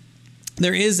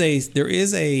 There is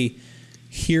a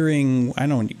hearing,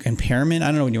 impairment. I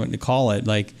don't know what you want to call it.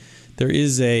 Like there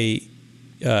is a,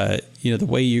 the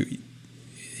way you,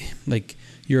 like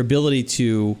your ability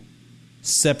to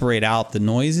separate out the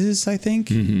noises, I think.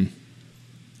 Mm-hmm.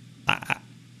 I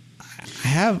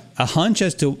have a hunch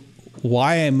as to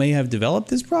why I may have developed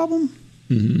this problem.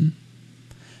 Mm-hmm.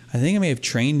 I think I may have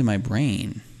trained my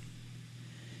brain.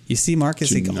 You see,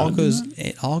 Marcus,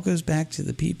 it all goes back to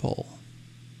the people.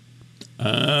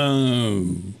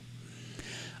 Oh.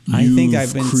 I think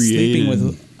I've been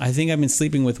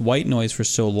sleeping with white noise for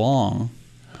so long.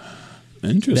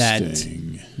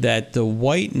 Interesting. That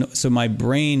the so my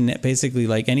brain basically,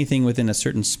 like anything within a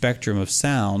certain spectrum of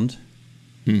sound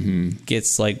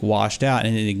gets like washed out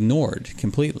and ignored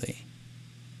completely.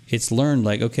 It's learned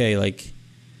like, okay, like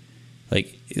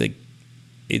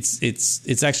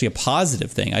it's actually a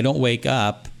positive thing. I don't wake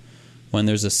up when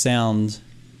there's a sound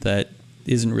that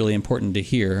isn't really important to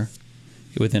hear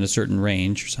within a certain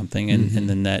range or something, and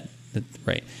then that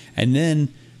right. And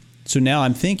then so now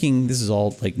I'm thinking, this is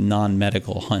all like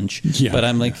non-medical hunch, but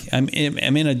I'm like I'm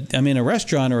in a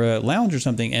restaurant or a lounge or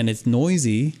something, and it's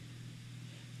noisy,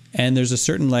 and there's a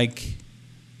certain like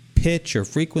pitch or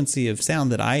frequency of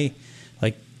sound that I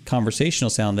like, conversational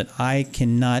sound that I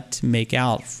cannot make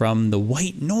out from the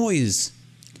white noise.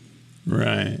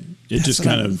 Right. It just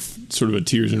kind of sort of a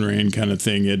tears and rain kind of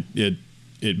thing.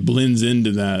 It blends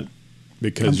into that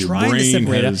because your brain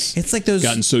has it's like those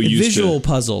gotten so used visual to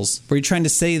puzzles where you're trying to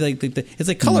say like it's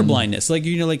like color blindness. Like,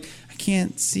 like I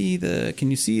can't see can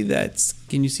you see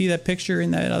that picture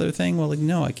in that other thing? Well, like,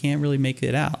 no, I can't really make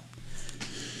it out.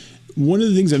 One of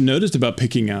the things I've noticed about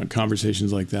picking out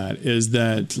conversations like that is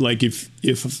that, like,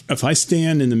 if I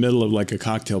stand in the middle of like a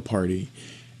cocktail party,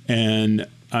 and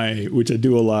which I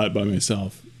do a lot by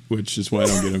myself, which is why I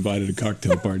don't get invited to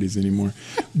cocktail parties anymore.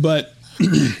 But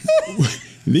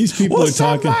these people are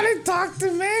talking. Somebody talk to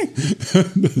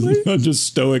me. I'm just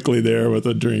stoically there with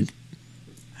a drink.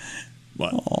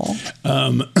 What?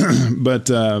 But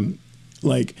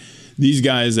like these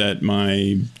guys at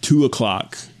my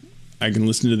 2:00. I can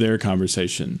listen to their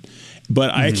conversation,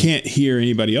 but I can't hear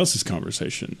anybody else's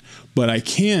conversation. But I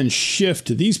can shift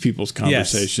to these people's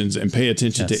conversations and pay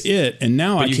attention to it, and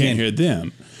now I can't hear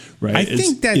them. Right? I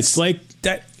think that's like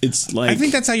that. It's like, I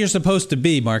think that's how you're supposed to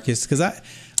be, Marcus. Because I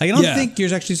don't think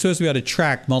you're actually supposed to be able to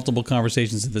track multiple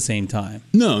conversations at the same time.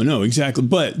 No, exactly.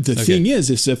 But the thing is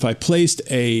if I placed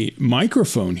a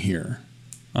microphone here,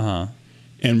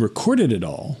 and recorded it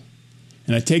all,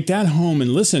 and I take that home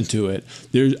and listen to it,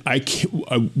 I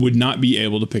would not be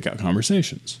able to pick out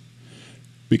conversations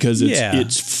because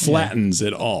it flattens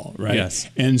it all, right? Yes.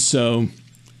 And so,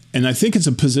 and I think it's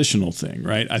a positional thing,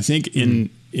 right? I think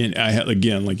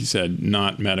again, like you said,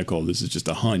 not medical. This is just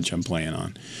a hunch I'm playing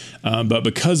on, but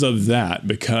because of that,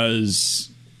 because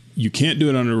you can't do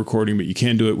it on a recording, but you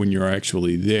can do it when you're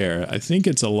actually there. I think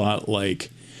it's a lot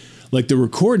like the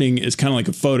recording is kind of like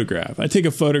a photograph. I take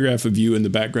a photograph of you and the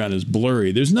background is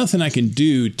blurry. There's nothing I can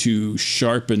do to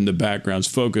sharpen the background's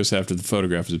focus after the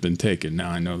photograph has been taken.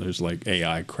 Now I know there's like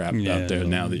AI crap out there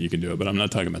now that you can do it, but I'm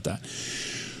not talking about that.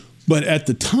 But at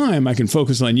the time, I can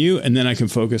focus on you and then I can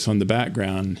focus on the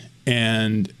background.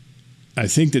 And I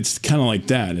think that's kind of like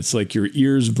that. It's like your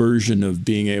ear's version of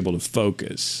being able to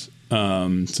focus.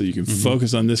 So you can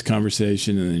focus on this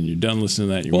conversation, and then you're done listening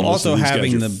to that. You also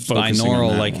having the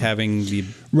binaural, like having the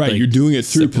right. You're doing it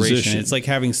through position. It's like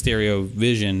having stereo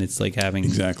vision. It's like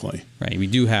having right. We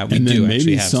do have. And then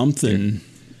maybe something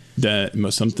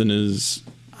is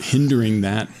hindering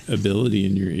that ability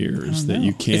in your ears that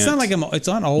you can't. It's not like it's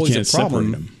not always a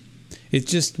problem. It's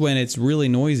just when it's really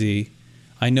noisy,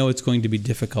 I know it's going to be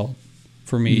difficult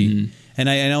for me, and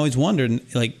I always wondered,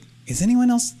 like, is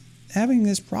anyone else having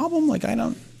this problem? Like,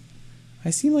 I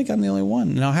seem like I'm the only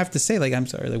one, and I'll have to say, like, I'm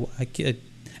sorry, like,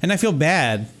 and I feel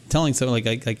bad telling someone,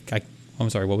 I'm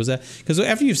sorry, what was that? Because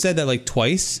after you've said that like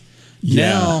twice,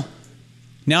 now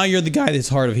you're the guy that's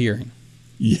hard of hearing.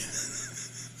 Yeah.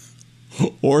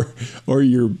 or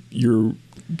you're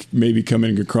maybe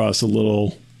coming across a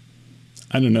little,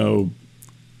 I don't know,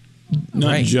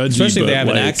 not judgy, especially if they have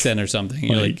like, an accent or something.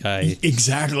 You're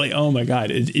exactly. Oh my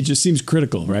God, it just seems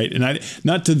critical, right? And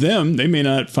not to them, they may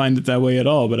not find it that way at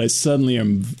all. But I suddenly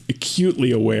am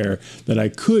acutely aware that I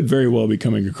could very well be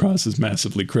coming across as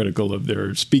massively critical of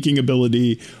their speaking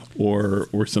ability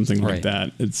or something like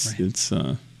that. It's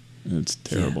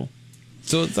terrible.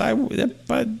 So I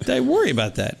worry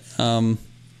about that.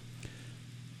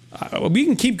 We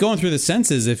can keep going through the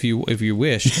senses if you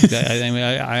wish.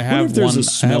 I have what if there's a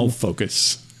smell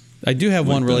focus? I do have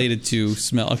one related to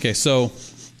smell. Okay, so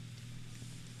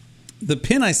the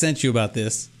pin I sent you about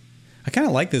this, I kind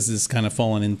of like this. This is kind of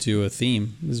fallen into a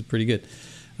theme. This is pretty good.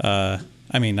 I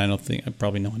mean, I don't think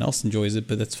probably no one else enjoys it,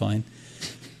 but that's fine.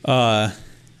 Oh,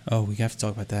 we have to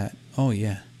talk about that. Oh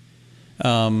yeah.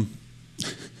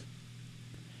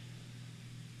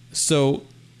 So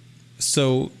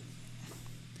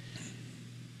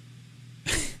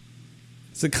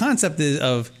the concept is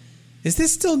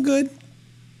this still good?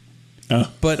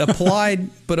 Oh. But applied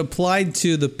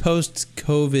to the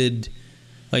post-COVID,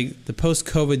 like the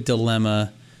post-COVID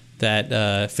dilemma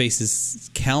that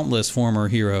faces countless former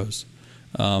heroes.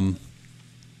 In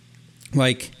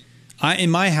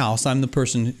my house, I'm the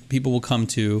person people will come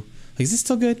to. Like, is this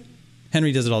still good?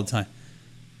 Henry does it all the time.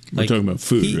 We're talking about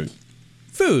food, right?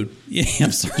 Food. Yeah,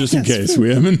 I'm sorry. Just in case we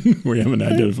haven't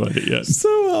identified it yet.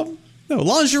 So, no,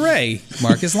 lingerie,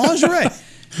 Marcus, lingerie.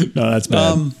 No, that's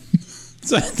bad.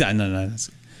 No,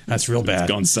 that's real bad.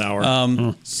 It's gone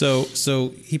sour.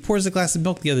 So he pours a glass of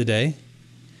milk the other day,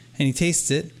 and he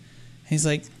tastes it. And he's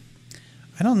like,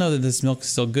 I don't know that this milk is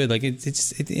still good. Like I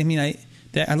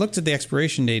looked at the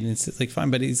expiration date, and it's like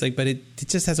fine, but he's like, but it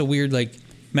just has a weird like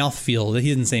mouthfeel. He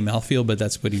didn't say mouthfeel, but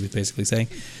that's what he was basically saying.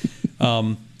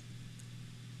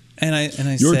 And I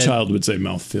Your said, child would say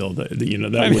mouthfeel.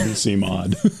 That wouldn't seem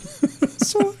odd.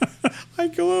 So I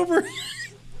go over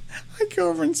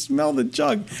and smell the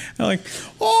jug. I'm like,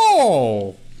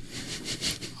 oh,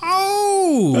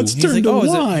 that's He's turned like, to oh,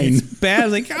 wine. It's bad.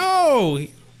 Like, oh,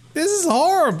 this is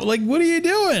horrible. Like, what are you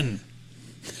doing?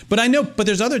 But I know. But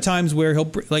there's other times where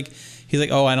he's like,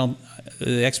 oh, I don't.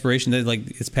 The expiration,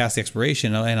 like it's past the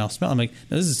expiration, and I'll smell. I'm like,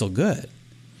 no, this is still good.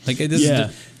 Like this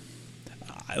is.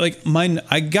 Like mine,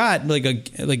 I got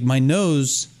like my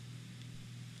nose.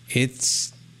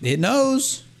 It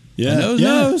knows. Yeah, my nose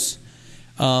knows.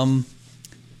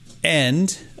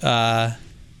 And I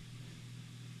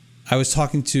was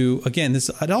talking to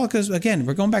it all goes again.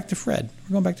 We're going back to Fred.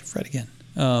 We're going back to Fred again.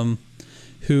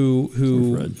 Who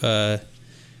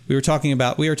we were talking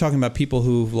about people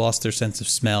who've lost their sense of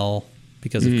smell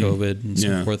because of COVID and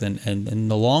so forth, and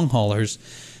the long haulers,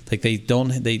 like they still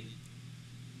don't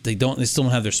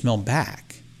have their smell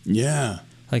back. Yeah.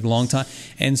 Like long time.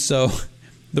 And so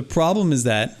the problem is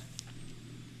that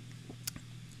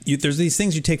there's these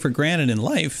things you take for granted in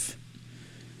life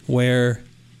where,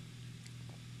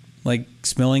 like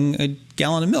smelling a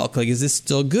gallon of milk, like, is this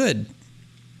still good?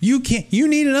 You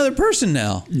need another person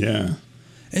now. Yeah.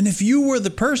 And if you were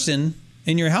the person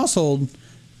in your household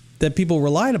that people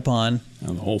relied upon,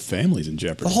 the whole family's in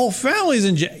jeopardy.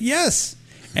 Yes.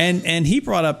 And he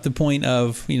brought up the point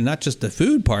of, not just the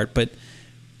food part, but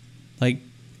like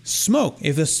smoke.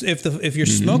 If your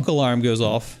smoke alarm goes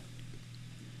off,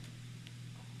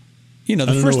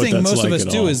 the first thing most of us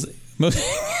do is the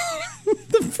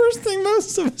first thing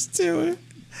most of us do,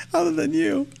 other than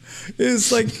you,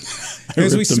 is like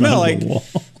as we smell like do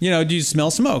you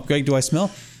smell smoke? Like, do I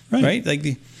smell? Right? Like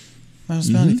I don't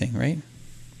smell anything, right?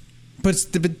 But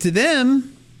to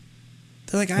them,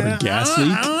 they're like, I don't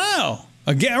know.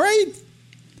 Again, right?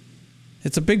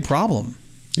 It's a big problem.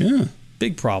 Yeah,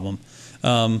 big problem.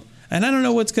 And I don't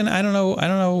know what's gonna. I don't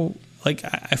know. Like,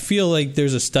 I feel like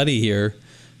there's a study here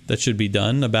that should be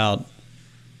done about,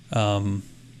 and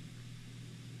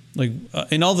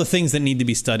all the things that need to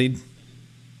be studied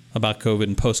about COVID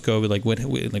and post-COVID. Like what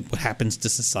happens to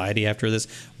society after this?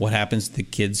 What happens to the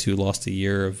kids who lost a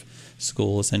year of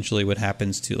school? Essentially, what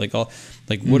happens to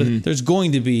there's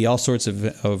going to be all sorts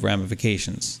of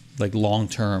ramifications. Like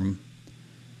long-term,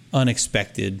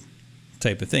 unexpected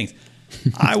type of things.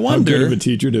 I wonder how good of a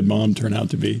teacher did Mom turn out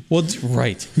to be? Well,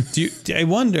 right. I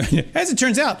wonder. As it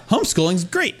turns out, homeschooling's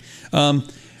great.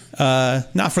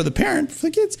 Not for the parent, for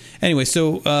the kids. Anyway,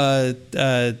 so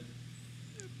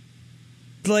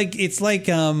it's like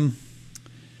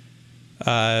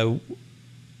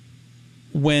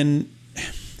when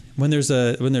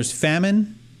there's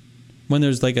famine, when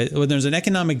there's an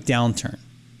economic downturn.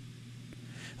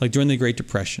 Like during the Great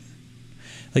Depression,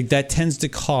 like that tends to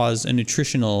cause a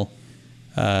nutritional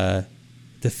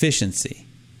deficiency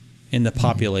in the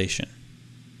population,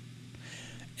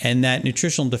 and that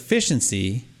nutritional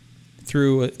deficiency,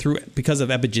 because of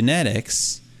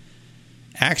epigenetics,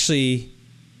 actually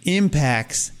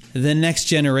impacts the next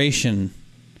generation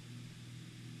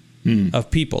of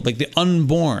people, like the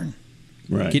unborn,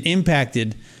 get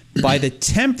impacted by the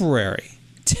temporary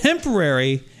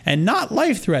and not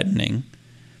life-threatening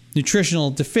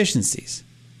nutritional deficiencies,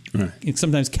 right?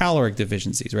 Sometimes caloric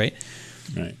deficiencies, right?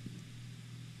 Right.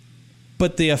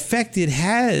 But the effect it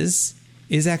has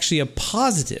is actually a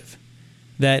positive.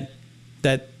 That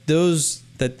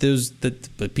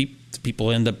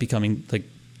people end up becoming like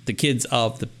the kids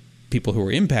of the people who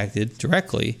were impacted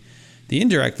directly. the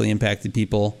indirectly impacted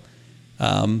people,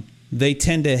 they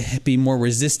tend to be more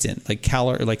resistant, like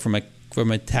from a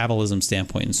metabolism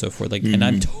standpoint and so forth. Like, and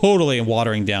I'm totally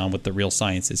watering down what the real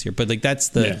science is here, but like that's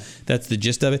the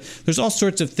gist of it. There's all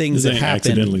sorts of things that happen.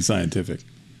 Accidentally scientific.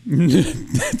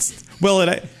 As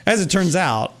it turns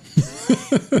out,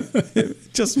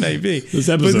 it just may be. This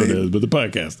episode is, but the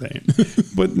podcast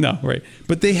ain't. But no, right.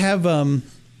 But they have.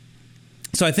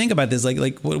 So I think about this,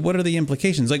 like what are the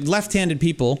implications? Like left-handed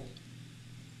people,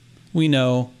 we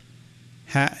know,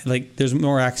 like there's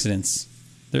more accidents.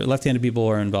 Left-handed people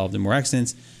are involved in more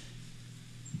accidents,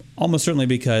 almost certainly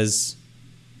because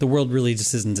the world really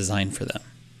just isn't designed for them.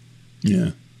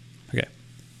 Yeah. Okay.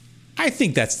 I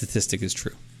think that statistic is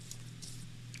true.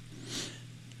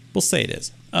 We'll say it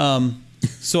is.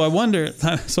 So I wonder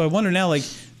now, like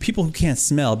people who can't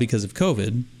smell because of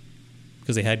COVID,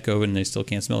 because they had COVID and they still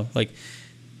can't smell, like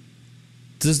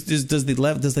does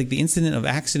the incident of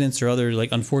accidents or other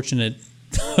like unfortunate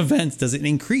events, does it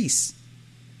increase?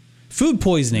 Food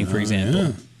poisoning, for example,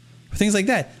 or things like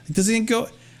that. Does it go?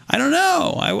 I don't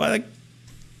know.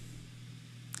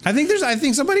 I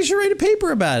think somebody should write a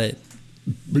paper about it.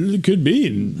 It could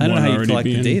be. I don't know how you collect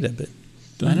the data, but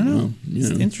I don't know. It's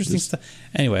interesting stuff.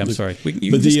 Anyway, I'm sorry. You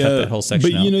can just cut that whole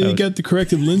section out. But you got the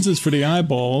corrective lenses for the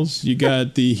eyeballs. You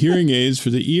got the hearing aids for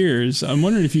the ears. I'm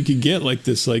wondering if you could get like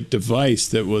this like device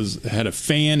that had a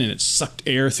fan and it sucked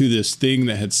air through this thing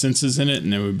that had sensors in it,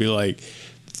 and it would be like,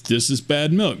 this is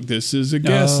bad milk. This is a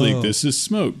gas leak. This is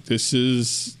smoke. This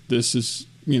is there's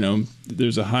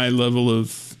a high level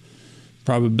of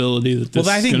probability that this.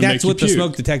 Well, I think that's what the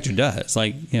smoke detector does.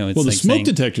 Like, it's the like smoke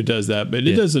detector does that, but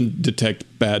it doesn't detect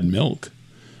bad milk.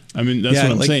 I mean, that's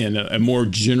what I'm saying. A more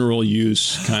general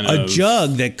use kind of a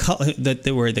jug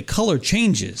where the color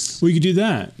changes. We could do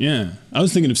that. Yeah, I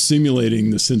was thinking of simulating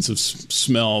the sense of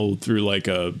smell through like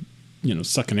a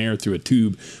sucking air through a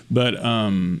tube, but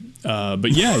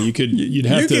yeah, you'd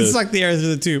have to. You can suck the air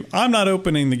through the tube. I'm not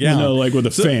opening the gallon. Like with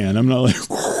a fan. I'm not like.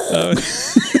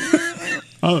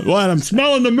 What? I'm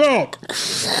smelling the milk.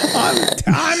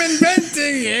 I'm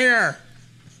inventing here.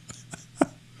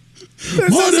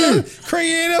 This is a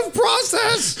creative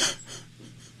process.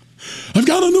 I've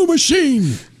got a new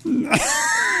machine.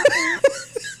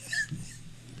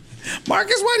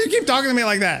 Marcus, why do you keep talking to me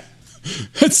like that?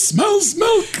 It smells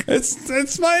milk.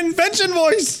 It's my invention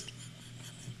voice.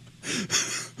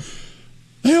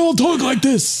 They all talk like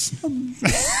this.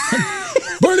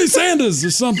 Bernie Sanders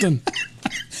or something.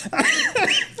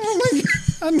 Oh my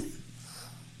God.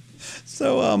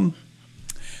 So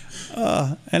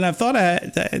and I thought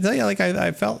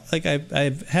I felt like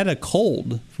I've had a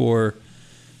cold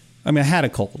I had a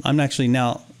cold. I'm actually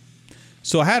now.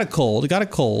 So I had a cold. I got a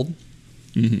cold.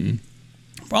 Mm-hmm.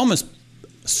 Almost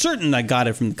certain I got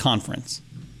it from the conference.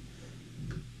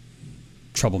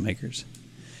 Troublemakers.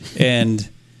 And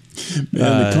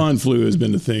the con flu has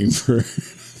been a thing for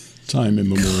time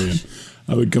immemorial.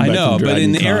 I would come back. I know, from but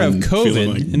in the Dragon era of Con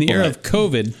COVID, era of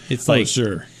COVID, it's like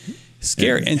sure.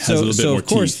 Scary. And so of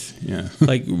course,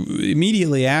 like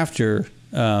immediately after,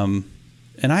 and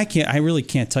I really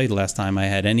can't tell you the last time I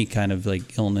had any kind of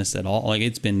like illness at all. Like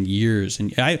it's been years,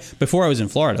 and before I was in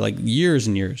Florida, like years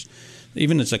and years,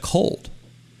 even it's a cold.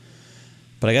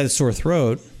 But I got a sore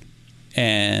throat,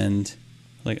 and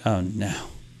like, oh no.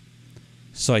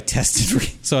 So I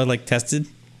tested. So I tested.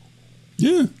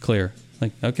 Yeah. Clear.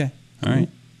 Like, okay, all right.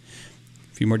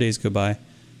 A few more days go by.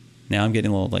 Now I'm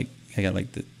getting a little I got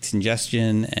the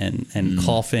congestion and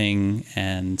coughing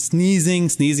and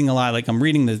sneezing a lot. Like I'm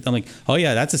reading this. I'm like, oh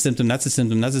yeah, that's a symptom. That's a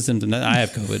symptom. That's a symptom. I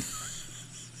have COVID.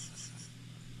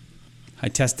 I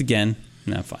test again,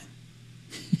 and I'm fine.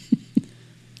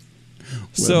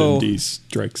 WebMD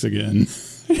strikes again.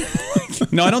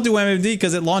 No, I don't do WebMD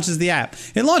because it launches the app.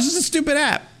 It launches a stupid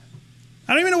app.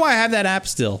 I don't even know why I have that app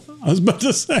still. I was about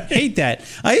to say. I hate that.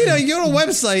 You go to a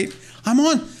website.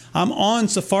 I'm on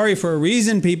Safari for a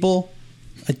reason, people.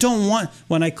 I don't want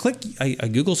when I click. I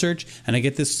Google search and I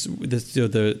get the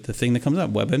thing that comes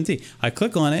up, WebMD. I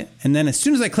click on it, and then as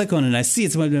soon as I click on it, and I see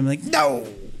it's WebMD. I'm like, no,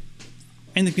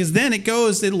 and because then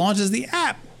it launches the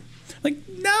app. Like,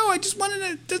 no, I just wanted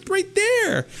it just right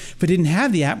there. If I didn't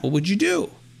have the app, what would you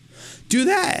do? Do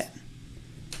that.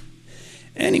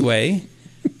 Anyway,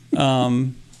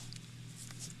 what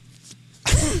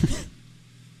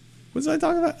was I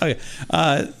talking about? Okay,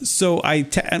 so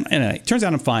and it turns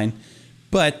out I'm fine,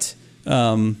 but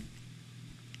I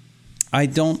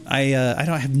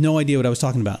have no idea what I was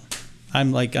talking about.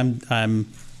 I've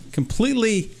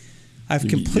completely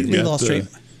lost track.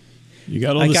 You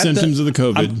got all the symptoms of the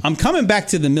COVID. I'm coming back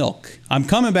to the milk.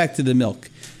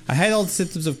 I had all the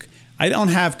symptoms of. I don't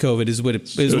have COVID is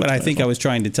what I think I was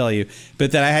trying to tell you.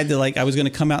 But that I had to I was going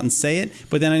to come out and say it,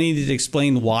 but then I needed to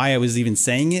explain why I was even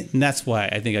saying it. And that's why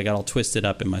I think I got all twisted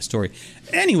up in my story.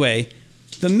 Anyway,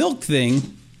 the milk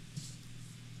thing,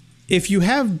 if you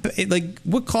have,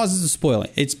 what causes the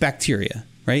spoiling? It's bacteria,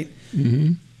 right?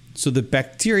 Mm-hmm. So the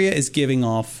bacteria is giving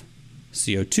off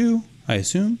CO2, I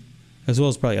assume, as well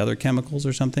as probably other chemicals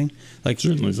or something.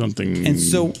 Certainly something. And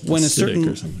so when or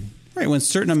something. when a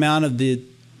certain amount of the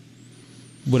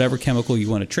whatever chemical you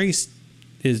want to trace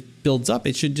builds up,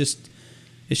 it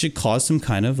should cause some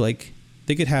kind of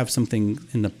they could have something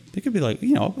it could be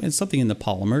it's something in the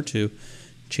polymer to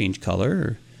change color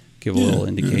or give a little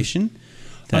indication.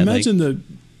 That, I imagine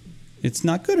it's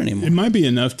not good anymore. It might be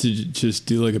enough to just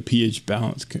do a pH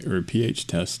balance or a pH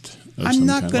test. I'm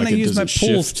not going to use my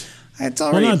pools. It's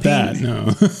already not that.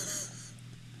 No.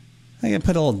 I got to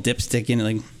put a little dipstick in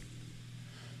it.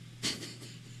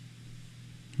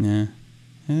 Yeah.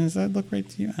 Does that look right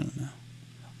to you? I don't know.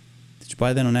 Did you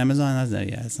buy that on Amazon?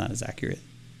 It's not as accurate.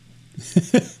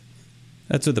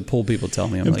 That's what the pool people tell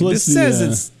me. I'm this says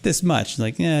it's this much.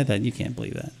 You can't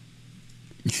believe that.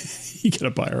 You got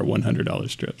to buy our $100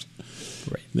 strips.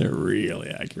 Right. They're really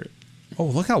accurate. Oh,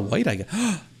 look how white I got.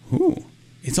 Ooh.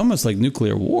 It's almost like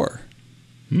nuclear war.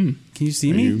 Can you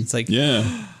see me? It's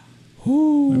yeah.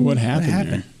 Ooh, what happened?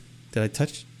 Here? Did I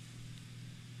touch?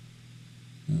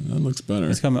 That looks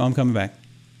better. I'm coming back.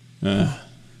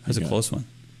 That's a close one.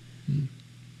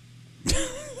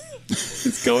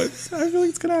 It's going. I feel like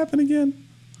it's going to happen again.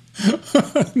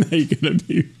 Now you're going to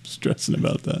be stressing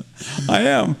about that. I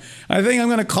am. I think I'm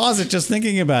going to cause it just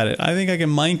thinking about it. I think I can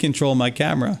mind control my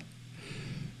camera.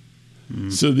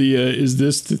 So is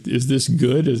this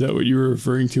good? Is that what you were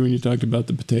referring to when you talked about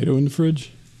the potato in the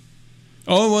fridge?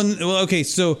 Oh, well okay.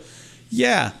 So,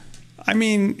 yeah. I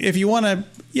mean, if you want to,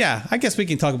 I guess we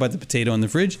can talk about the potato in the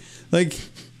fridge.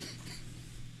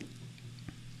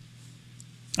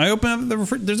 I open up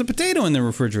there's a potato in the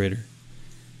refrigerator.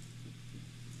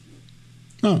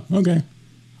 Oh, okay.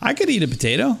 I could eat a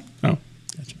potato. Oh,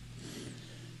 gotcha.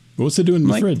 But what's it doing in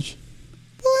the fridge?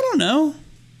 Well, I don't know.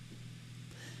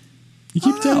 You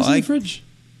keep potatoes in the fridge?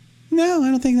 No, I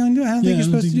don't think I do. I don't think you're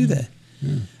supposed to do that.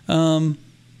 Yeah.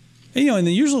 And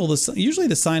usually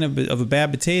the sign of a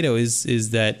bad potato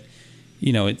is that,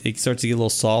 it starts to get a little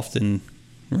soft and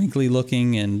wrinkly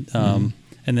looking, and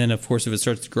then of course if it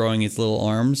starts growing its little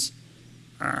arms.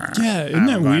 Yeah, isn't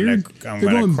that weird? They're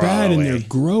going bad and they're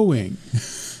growing.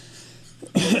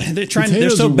 They're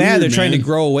so bad they're trying to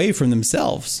grow away from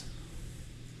themselves.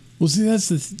 Well, see,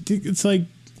 that's it's like,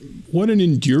 what an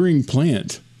enduring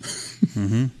plant.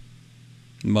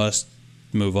 Must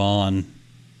move on.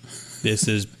 This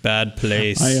is bad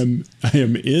place. I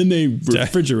am in a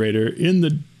refrigerator in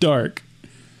the dark.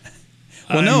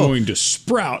 I'm going to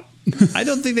sprout. I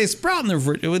don't think they sprout in the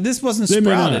refrigerator. This wasn't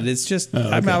sprouted. It's just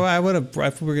I would have.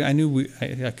 I knew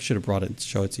I should have brought it to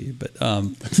show it to you, but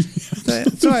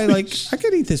so I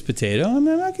could eat this potato. I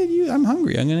mean, I'm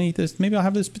hungry. I'm gonna eat this. Maybe I'll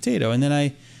have this potato, and then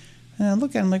I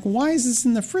look at it. I'm like, why is this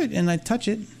in the fridge? And I touch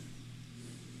it. I'm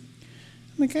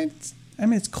like,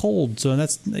 it's cold, so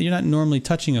you're not normally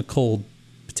touching a cold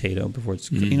potato before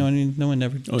it's no one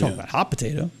ever talks about hot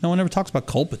potato. No one ever talks about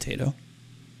cold potato.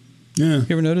 Yeah, you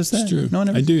ever notice that? It's true. No one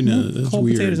ever, I do know that. That's cold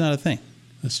weird. Potato is not a thing.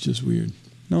 That's just weird.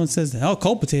 No one says that. Oh,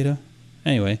 cold potato.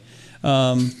 Anyway,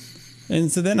 and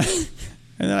so then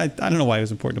I don't know why it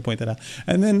was important to point that out.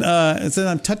 And then so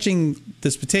I'm touching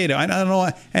this potato. I don't know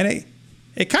why, and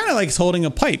it kind of is holding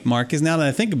a pipe, Marcus. Now that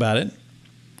I think about it.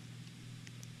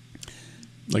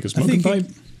 Like a smoking pipe?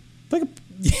 Like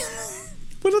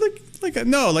plumbing. Like a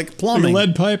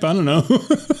lead pipe? I don't know.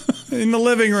 In the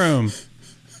living room.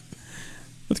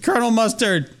 With Colonel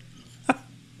Mustard.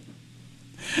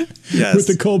 Yes. With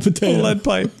the cold potato. Lead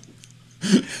pipe.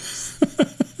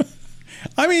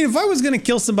 I mean, if I was going to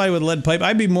kill somebody with a lead pipe,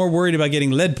 I'd be more worried about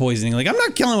getting lead poisoning. I'm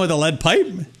not killing with a lead pipe.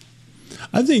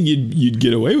 I think you'd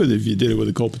get away with it if you did it with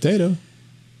a cold potato.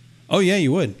 Oh, yeah,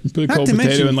 you would. You put a cold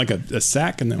potato in a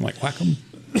sack and then whack them.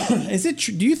 Is it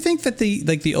true? Do you think that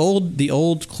the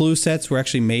old Clue sets were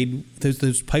actually made?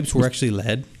 Those pipes were actually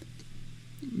lead.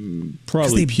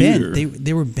 Probably they pewter.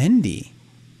 They were bendy.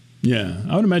 Yeah,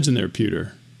 I would imagine they were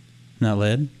pewter, not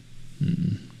lead.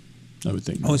 I would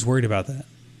think. I was worried about that.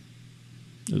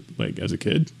 Like as a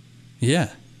kid. Yeah.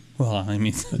 Well, I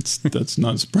mean, that's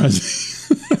not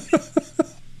surprising.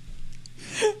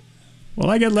 Will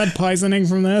I get lead poisoning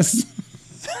from this?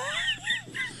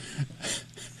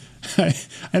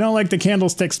 I don't like the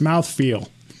candlestick's mouthfeel.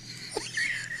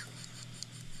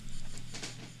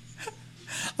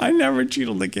 I never chewed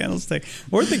on the candlestick.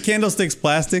 Weren't the candlesticks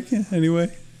plastic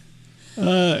anyway?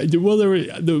 Well, there were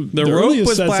the rope earliest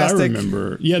was sets plastic. I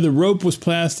remember. Yeah, the rope was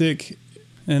plastic.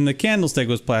 And the candlestick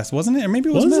was plastic, wasn't it? Or maybe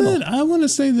it was Was metal. it? I want to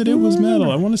say that it was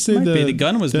metal. I want to say Might be. The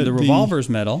gun was the revolver's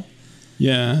metal.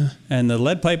 Yeah. And the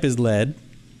lead pipe is lead.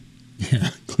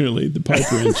 Yeah, clearly the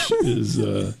pipe wrench is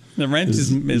the wrench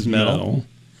is metal.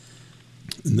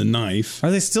 And the knife.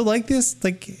 Are they still like this?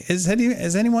 Like, has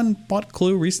anyone bought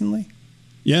Clue recently?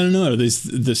 Yeah, I don't know. Are they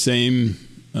the same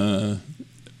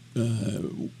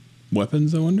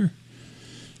weapons? I wonder.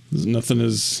 There's nothing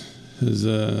as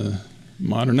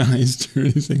modernized or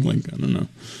anything like. I don't know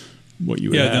what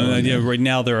you would have. Yeah. Right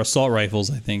now they're assault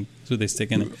rifles. I think that's what they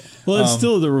stick in it. Well, it's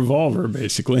still the revolver,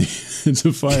 basically. It's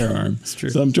a firearm. It's true.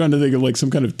 So I'm trying to think of like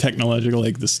some kind of technological,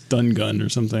 like the stun gun or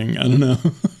something. I don't know.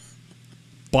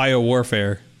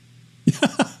 Biowarfare.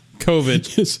 COVID.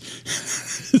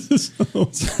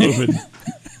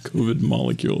 COVID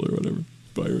molecule or whatever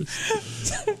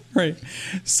virus. Right.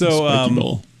 So Spiky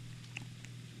ball.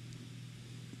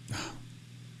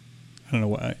 I don't know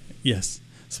why. Yes,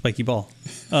 spiky ball.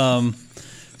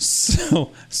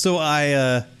 So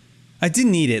I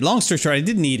didn't eat it. Long story short, I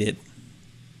didn't eat it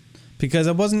because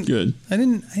I wasn't good. I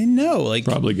didn't know. Like,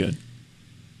 probably good.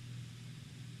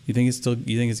 You think it's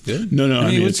good? No. I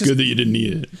mean, it's good that you didn't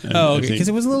eat it. Okay. Because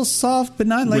it was a little soft, but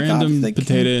not like random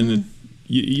potato. And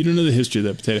you don't know the history of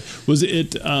that potato. Was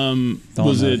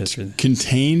it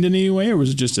contained in any way, or was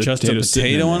it just a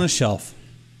potato on a shelf,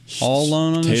 all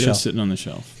alone on the shelf? Potato sitting on the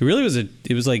shelf. It really was. It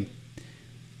was like,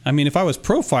 I mean, if I was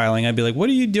profiling, I'd be like, "What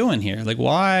are you doing here? Like,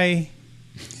 why?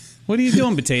 What are you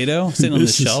doing, potato? Sitting on the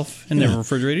shelf in the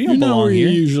refrigerator? You don't belong where here.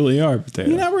 You usually are, potato.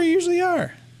 You're not where you usually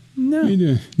are. No.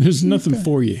 There's nothing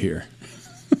for you here.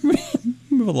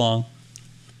 Move along.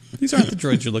 These aren't the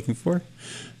droids you're looking for.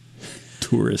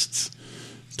 Tourist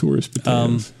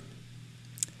potatoes.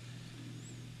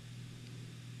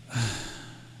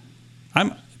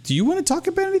 Do you want to talk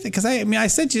about anything? Because I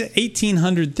sent you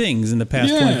 1,800 things in the past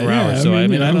 24 hours. So I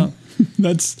don't.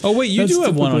 That's. Oh wait, you do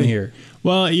have one on here.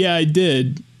 Well, yeah, I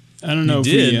did. I don't know if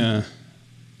we. Oh,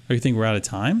 you think we're out of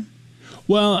time?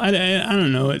 Well, I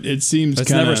don't know. It seems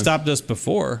it's never stopped us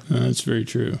before. That's very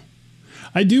true.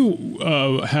 I do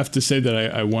have to say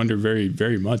that I wonder very,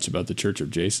 very much about the Church of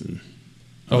Jason.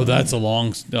 Oh, that's a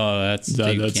long. That's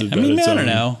I don't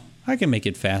know. I can make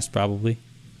it fast, probably.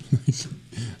 I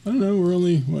don't know. We're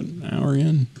only an hour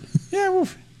in. Yeah. Well,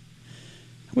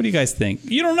 what do you guys think?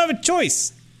 You don't have a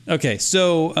choice. Okay,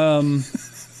 so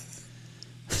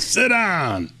sit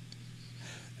down.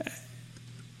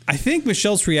 I think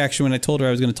Michelle's reaction when I told her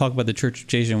I was going to talk about the Church of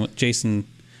Jason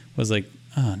was like,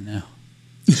 "Oh no."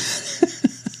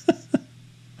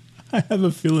 I have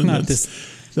a feeling that's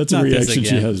a reaction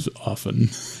she has often.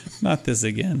 Not this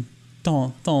again.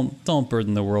 Don't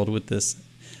burden the world with this.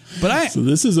 So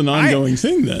this is an ongoing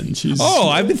thing then.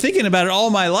 I've been thinking about it all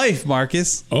my life,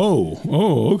 Marcus.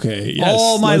 Oh, okay. Yes,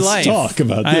 all my life. Let's talk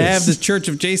about this. I have the Church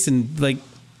of Jason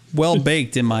well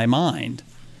baked in my mind.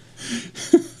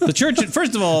 The church,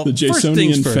 first of all, the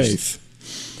Jasonian faith.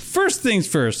 First things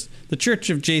first. The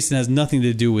Church of Jason has nothing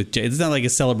to do with Jason. It's not like a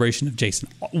celebration of Jason.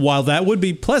 While that would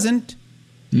be pleasant,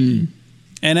 and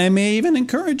I may even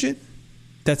encourage it,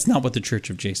 that's not what the Church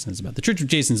of Jason is about. The Church of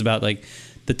Jason is about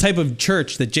the type of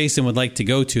church that Jason would like to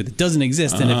go to that doesn't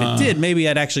exist. And if it did, maybe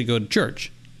I'd actually go to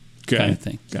church. Okay. Kind of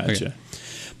thing. Gotcha. Okay.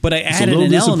 But I added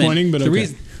an element. But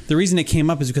the reason it came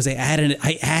up is because I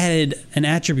added an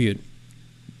attribute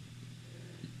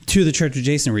to the Church of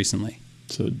Jason recently.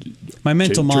 So my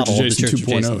mental model of the Church of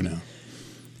Jason 2.0 now.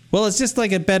 Well, it's just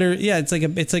like a better, this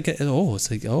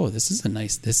is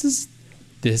nice. This is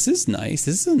nice. This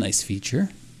is a nice feature,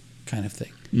 kind of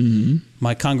thing. Mm-hmm.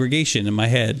 My congregation in my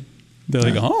head, they're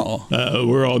like,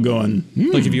 we're all going.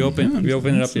 Like if you open it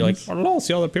up, you're like, hello,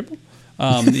 see all the people.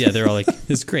 They're all like, this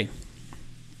is great.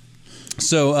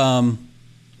 So,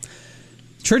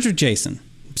 Church of Jason,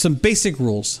 some basic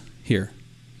rules here.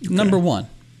 Okay. Number one.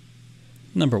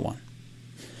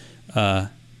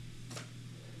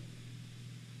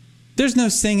 There's no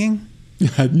singing.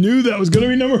 I knew that was going to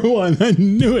be number one. I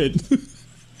knew it.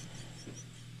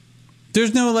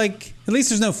 There's no at least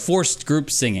there's no forced group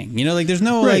singing. There's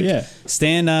no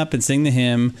stand up and sing the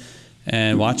hymn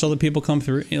and watch all the people come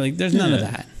through. There's none of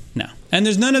that. No. And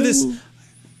there's none of this.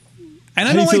 And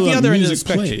I don't like the other end of the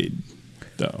spectrum.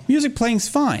 Though. Music playing's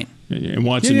fine. And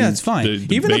watching it's fine.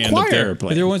 Even the choir. If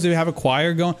there are ones that have a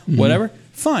choir going, whatever,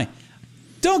 fine.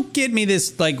 Don't get me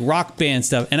this rock band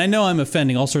stuff. And I know I'm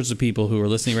offending all sorts of people who are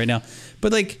listening right now.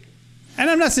 But and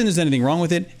I'm not saying there's anything wrong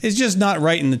with it. It's just not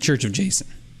right in the Church of Jason.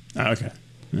 Oh, okay.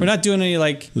 Yeah. We're not doing any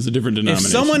There's a different denomination.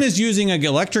 If someone is using an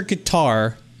electric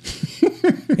guitar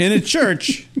in a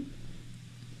church,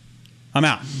 I'm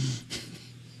out.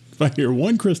 If I hear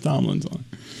one Chris Tomlin song.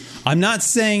 I'm not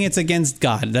saying it's against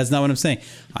God. That's not what I'm saying.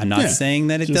 I'm not saying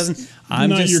that it doesn't. I'm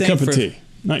not just your saying cup of tea.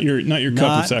 Not your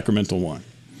cup of sacramental wine.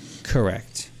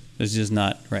 Correct. It's just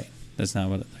not right. That's not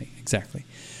what exactly.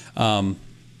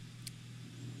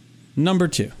 Number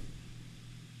 2.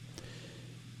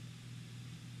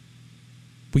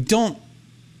 We don't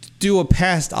do a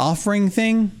past offering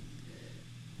thing.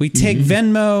 We take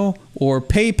Venmo or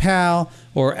PayPal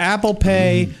or Apple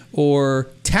Pay or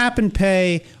Tap and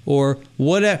Pay or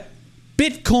whatever,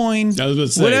 Bitcoin, I was about to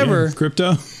say, whatever. Yeah,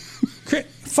 crypto.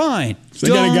 Fine. So I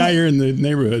got a guy here in the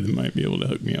neighborhood that might be able to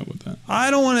hook me up with that.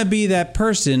 I don't want to be that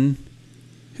person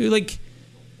who, like,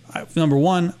 number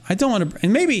one, I don't want to,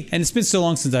 and it's been so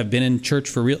long since I've been in church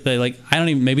for real.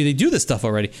 Maybe they do this stuff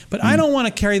already, but I don't want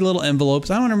to carry little envelopes.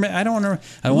 I don't want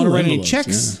to write any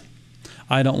checks. Yeah.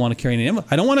 I don't want to carry any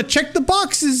envelopes. I don't want to check the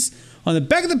boxes on the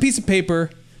back of the piece of paper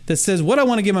that says what I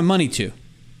want to give my money to.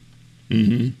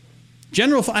 Mm-hmm.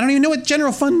 General. I don't even know what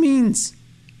general fund means.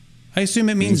 I assume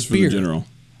it means beer. For the general.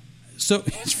 So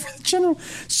it's for the general.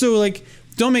 So, like,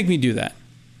 don't make me do that.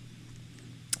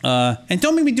 And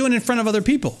don't make me do it in front of other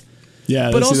people.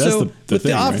 Yeah, but also that's the with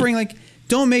thing, the offering, right? like,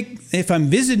 don't make, if I'm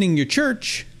visiting your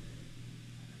church,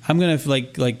 I'm gonna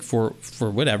like for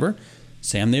whatever,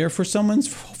 say I'm there for someone's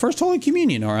first Holy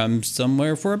Communion, or I'm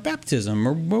somewhere for a baptism,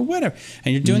 or whatever,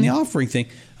 and you're doing the offering thing.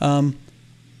 Now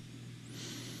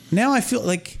I feel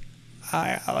like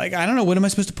I don't know, what am I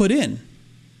supposed to put in?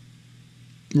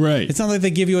 Right. It's not like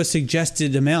they give you a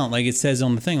suggested amount, like it says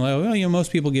on the thing. Like, well,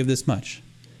 most people give this much.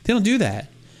 They don't do that.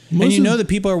 And you know that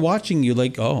people are watching you,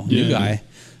 like, new guy.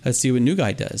 Let's see what new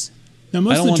guy does. Now,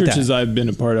 most of the churches I've been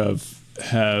a part of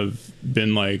have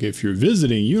been like, if you're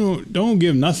visiting, you don't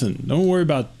give nothing. Don't worry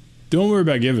about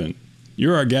giving.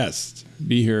 You're our guest.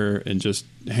 Be here and just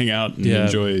hang out and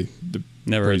enjoy the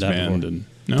praise band. And,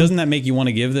 no? Doesn't that make you want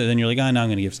to give? Then you're like, now I'm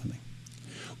going to give something.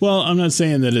 Well, I'm not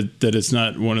saying that it's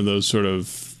not one of those sort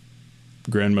of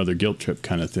grandmother guilt trip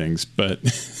kind of things, but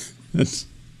that's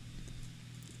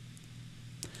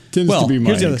tends to be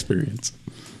my experience.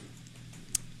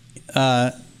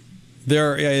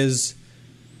 There is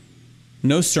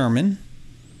no sermon,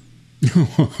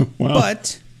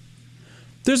 but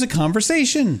there's a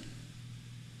conversation.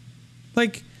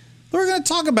 Like, we're going to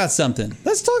talk about something.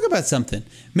 Let's talk about something.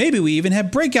 Maybe we even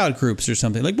have breakout groups or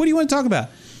something. Like, what do you want to talk about?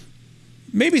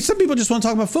 Maybe some people just want to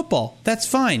talk about football. That's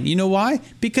fine. You know why?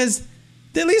 Because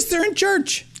at least they're in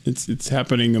church. It's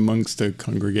happening amongst a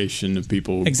congregation of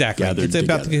people. Exactly. Gathered it's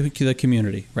about the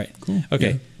community, right? Cool.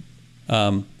 Okay.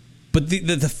 Yeah. But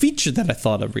the feature that I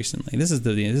thought of recently, this is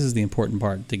the important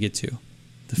part to get to.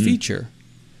 The feature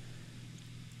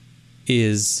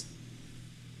is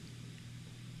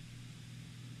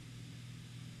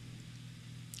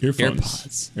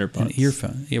AirPods. An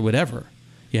earphone, whatever.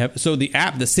 You have, so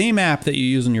the same app that you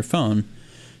use on your phone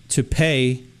to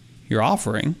pay your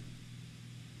offering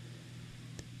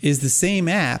is the same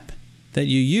app that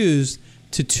you use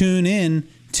to tune in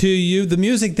to the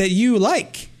music that you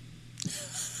like.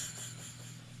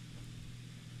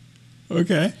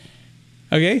 Okay.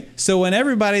 So when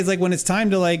everybody's like, when it's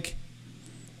time to like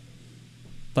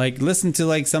listen to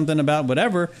like something about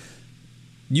whatever,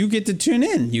 you get to tune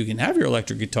in. You can have your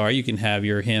electric guitar, you can have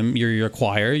your hymn, your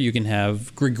choir, you can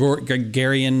have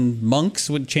Gregorian monks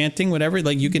with chanting, whatever.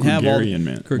 Like, you can have all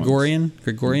Gregorian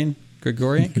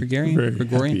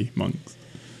monks.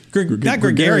 Not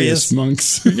gregarious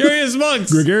monks. Gregarious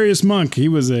monks. Gregarious monk. He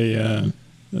was a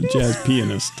jazz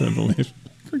pianist, I believe.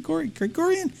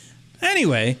 Gregorian.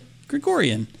 Anyway,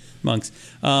 Gregorian monks.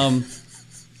 And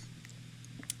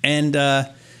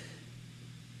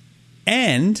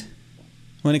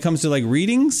when it comes to like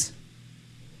readings,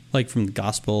 like from the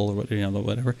gospel or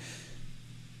whatever,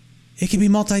 it can be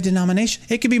multi-denomination.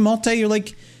 It could be you're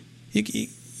like,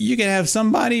 you could have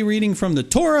somebody reading from the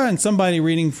Torah and somebody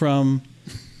reading from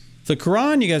the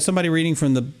Quran. You got somebody reading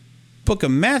from the book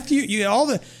of Matthew. You got all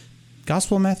the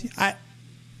gospel of Matthew.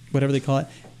 Whatever they call it.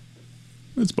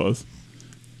 It's both.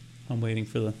 I'm waiting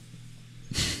for the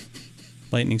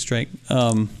lightning strike.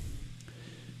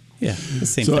 Yeah, the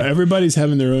same thing. So everybody's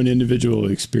having their own individual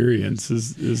experience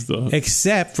is the...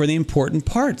 Except for the important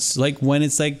parts. Like when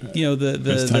it's like,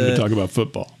 it's time to talk about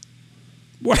football.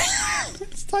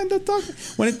 It's time to talk.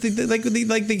 When it's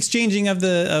the exchanging of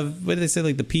what do they say?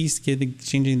 Like the peace,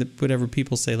 exchanging whatever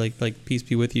people say, like peace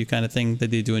be with you kind of thing that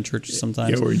they do in churches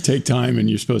sometimes. Yeah, where you take time and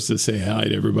you're supposed to say hi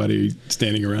to everybody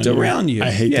standing around you.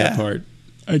 I hate that part.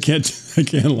 I can't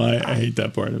lie. I hate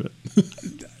that part of it.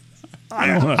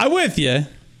 I'm with you.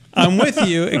 I'm with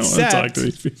you, except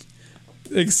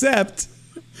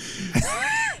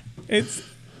it's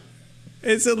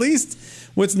it's at least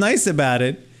what's nice about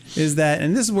it is that,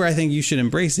 and this is where I think you should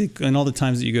embrace it, and all the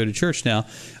times that you go to church now,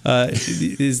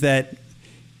 is that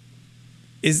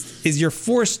you're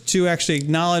forced to actually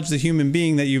acknowledge the human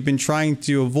being that you've been trying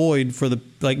to avoid for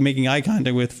making eye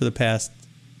contact with for the past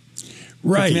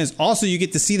 15 minutes. Also, you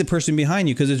get to see the person behind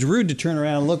you because it's rude to turn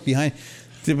around and look behind.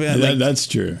 That's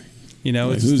true. You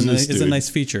know, it's a nice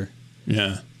feature.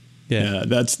 Yeah.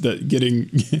 That's getting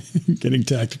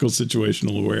tactical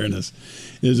situational awareness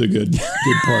is a good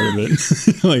part of it.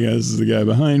 Like, this is the guy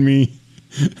behind me.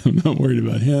 I'm not worried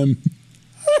about him.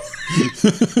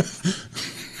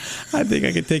 I think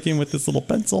I could take him with this little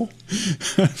pencil.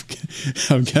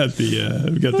 I've got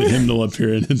the hymnal up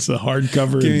here, and it's a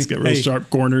hardcover. And it's got real sharp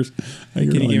corners.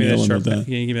 Can you give me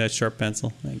that sharp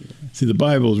pencil? Thank you. See, the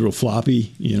Bible is real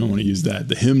floppy. You don't want to use that.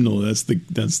 The hymnal, that's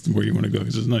where you want to go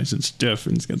because it's nice and stiff,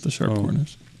 and it's got the sharp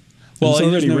corners. Well,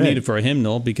 there's no need for a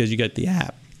hymnal because you got the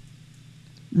app.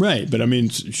 Right, but I mean,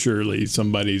 surely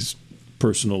somebody's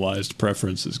personalized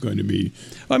preference is going to be.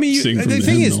 Well, I mean, the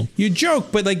thing is, you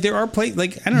joke, but like there are I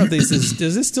don't know if this is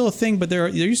this still a thing, but there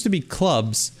used to be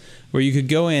clubs where you could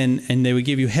go in and they would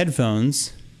give you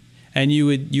headphones, and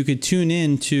you could tune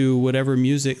in to whatever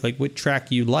music, like what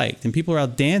track you liked, and people are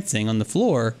out dancing on the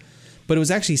floor, but it was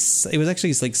actually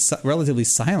like relatively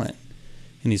silent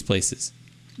in these places.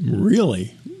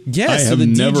 Really? Yes. I have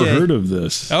never heard of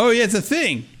this. Oh yeah, it's a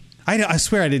thing. I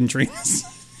swear I didn't dream this.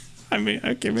 I mean,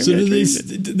 okay, maybe so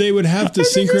they would have to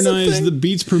synchronize the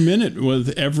beats per minute with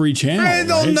every channel. I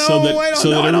don't know. So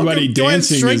that everybody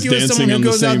dancing is dancing on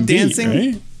the same beat,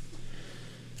 right?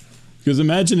 Because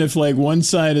imagine if like one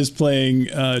side is playing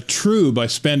 "True" by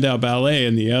Spandau Ballet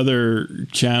and the other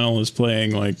channel is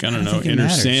playing like I don't know Inner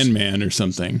Sandman or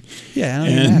something. Yeah, I don't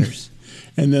think it matters.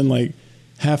 And then like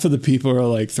half of the people are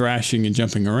like thrashing and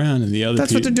jumping around, and the other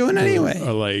that's what they're doing anyway.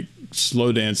 Are like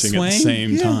slow dancing at the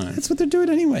same time. That's what they're doing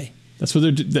anyway. That's what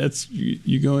they're. That's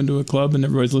you go into a club and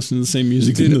everybody's listening to the same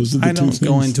music. Dude, and those are the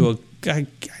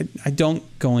I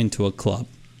don't go into a club.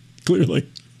 Clearly,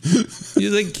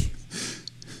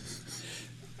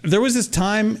 there was this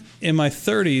time in my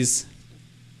 30s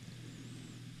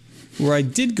where I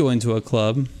did go into a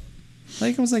club.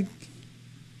 It was like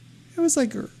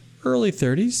early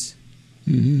 30s,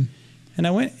 and I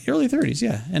went early 30s,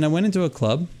 yeah. And I went into a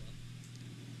club,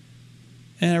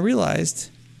 and I realized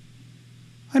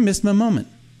I missed my moment.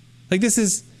 Like this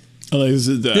is not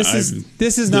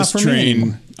for me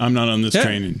anymore. I'm not on this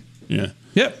training. Yeah.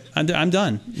 Yep. I'm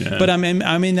done. Yeah. But I'm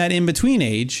in that in between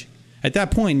age. At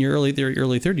that point, in your early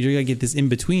 30s, you gotta get this in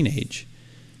between age,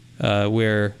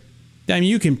 where I mean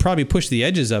you can probably push the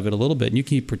edges of it a little bit and you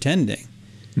keep pretending,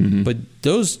 but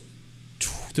those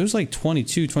like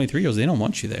 22, 23-year-olds, they don't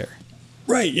want you there.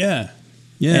 Right. Yeah.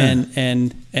 Yeah.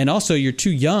 And also you're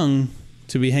too young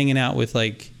to be hanging out with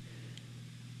like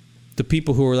the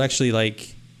people who are actually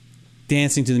like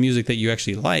dancing to the music that you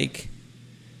actually like,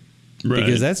 right?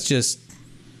 Because that's just,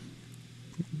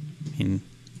 I mean,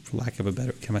 for lack of a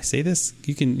better, can I say this?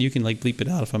 You can like bleep it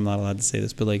out if I'm not allowed to say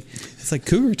this, but like it's like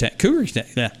Cougar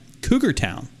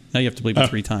Town. Now you have to bleep it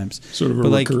 3 times. Sort of a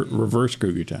reverse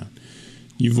Cougar Town.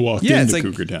 You've walked into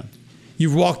Cougar Town.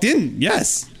 You've walked in,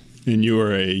 yes. And you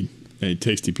are a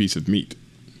tasty piece of meat.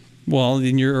 Well,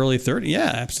 in your early 30s,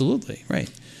 yeah, absolutely,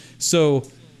 right. So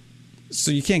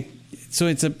you can't. So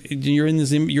you're in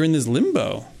this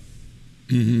limbo,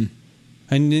 and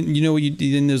you know what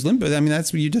you in this limbo. I mean,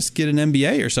 that's where you just get an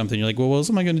MBA or something. You're like, well, what else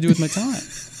am I going to do with my time?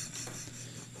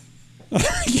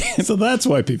 So that's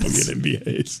why people get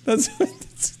MBAs. That's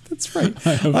right.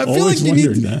 I feel like you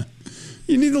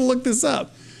need to look this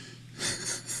up.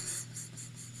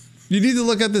 You need to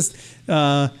look at this.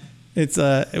 It's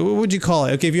what would you call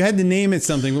it? Okay, if you had to name it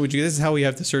something, what would you? This is how we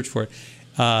have to search for it.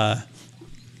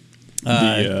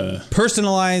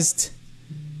 Personalized.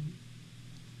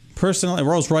 It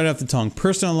rolls right off the tongue.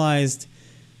 Personalized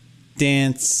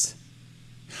dance.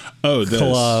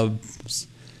 Clubs.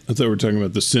 I thought we were talking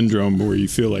about the syndrome where you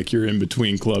feel like you're in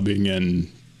between clubbing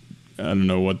and I don't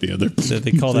know what the other.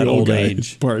 They call that old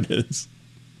age part is.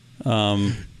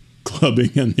 Clubbing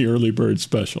and the early bird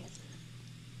special.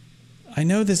 I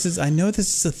know this is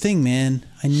a thing, man.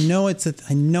 I know it's a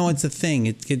thing.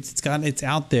 It's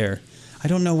out there. I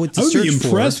don't know what to search for. I would be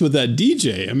impressed with that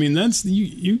DJ. I mean, that's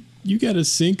you got to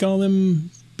sync all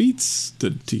them beats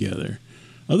together.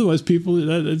 Otherwise,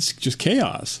 it's just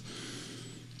chaos.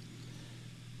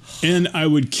 And I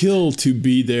would kill to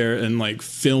be there and like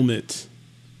film it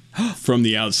from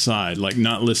the outside, like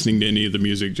not listening to any of the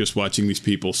music, just watching these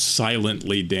people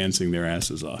silently dancing their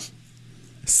asses off.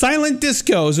 Silent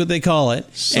disco is what they call it.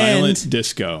 Silent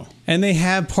disco. And they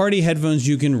have party headphones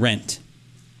you can rent.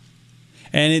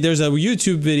 And there's a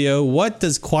YouTube video. What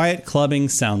does quiet clubbing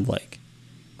sound like?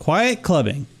 Quiet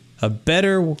clubbing, a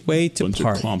better way to Bunch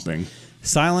party. of clomping.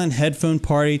 Silent Headphone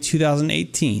Party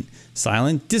 2018.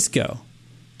 Silent Disco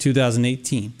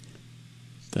 2018.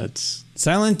 That's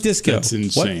Silent Disco. That's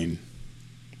insane.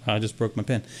 I just broke my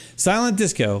pen. Silent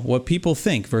Disco, what people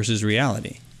think versus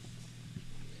reality.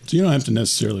 So you don't have to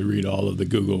necessarily read all of the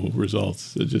Google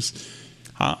results. It just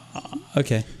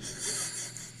Okay.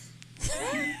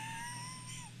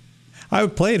 I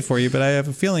would play it for you, but I have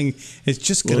a feeling it's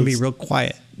just going to be real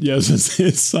quiet. Yeah,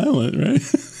 it's silent, right?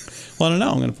 Well, I don't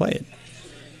know. I'm going to play it.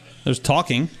 There's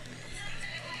talking.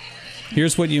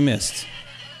 Here's what you missed.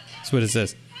 That's what it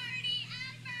says.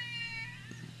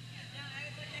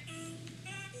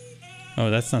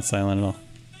 Oh, that's not silent at all.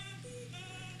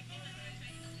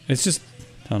 It's just...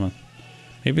 Hold on.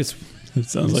 Maybe it's... It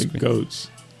sounds like goats.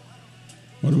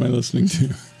 What am I listening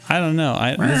to? I don't know.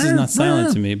 This is not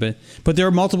silent to me, but there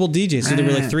are multiple DJs. So there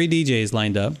were like 3 DJs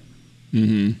lined up.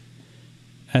 Mm-hmm.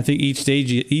 I think each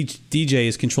DJ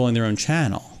is controlling their own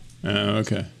channel. Oh,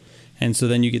 okay. And so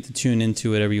then you get to tune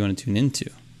into whatever you want to tune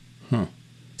into. Huh.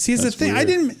 See, it's the thing. Weird. I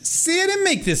didn't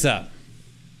make this up.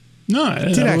 No,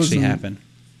 It did actually happen.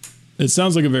 It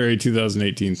sounds like a very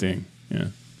 2018 thing. Yeah.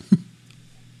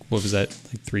 What was that?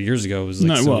 Like 3 years ago? It was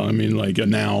like Well, I mean, like a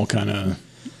now kind of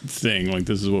thing. Like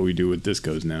this is what we do with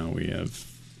discos now. We have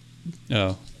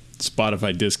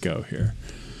Spotify Disco here.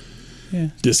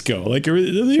 Yeah. Disco. Like, are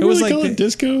they really call it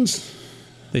discos?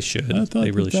 They should.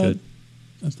 They really should.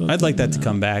 I'd like that to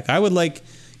come back. I would like,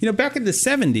 back in the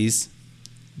 70s,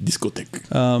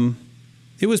 discotheque.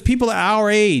 It was people our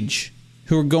age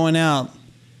who were going out.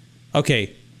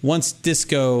 Okay, once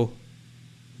disco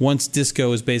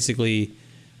is basically,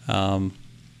 I don't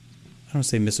want to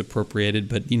say misappropriated,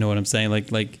 but you know what I'm saying.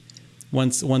 Like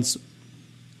once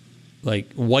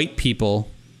like white people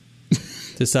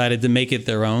decided to make it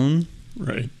their own.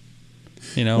 Right.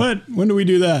 What? When do we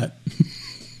do that?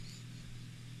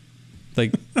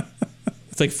 Like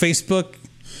it's like Facebook.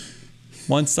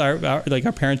 Once our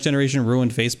parents' generation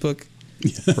ruined Facebook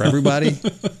for everybody.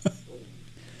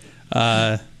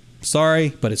 Sorry,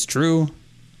 but it's true.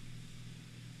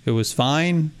 It was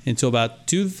fine until about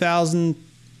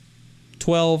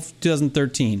 2012,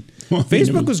 2013.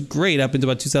 Facebook was great up until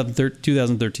about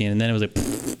 2013, and then it was like...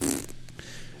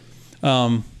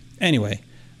 Anyway.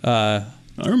 I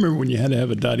remember when you had to have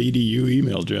a .edu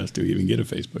email address to even get a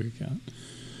Facebook account.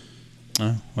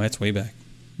 Oh, well, that's way back.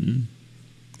 Mm.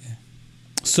 Yeah.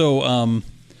 So,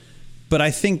 but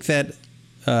I think that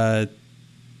I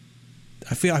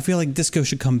feel like disco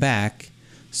should come back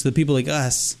so that people like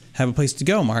us have a place to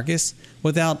go, Marcus,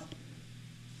 without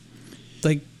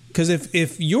because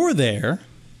if you're there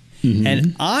mm-hmm.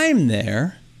 and I'm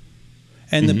there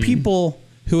and mm-hmm. the people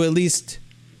who at least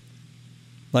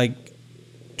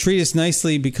treat us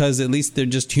nicely because at least they're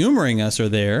just humoring us are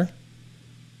there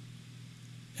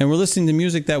and we're listening to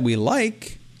music that we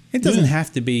like, it doesn't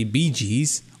have to be Bee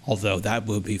Gees, although that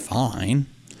would be fine,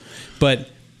 but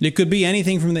it could be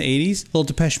anything from the 80s, a little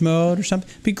Depeche Mode or something.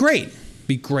 Be great.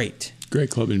 Great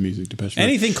clubbing music, Depeche Mode.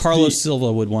 Anything Carlos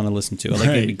Silva would want to listen to.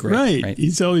 It'd be great. Right.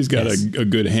 He's always got a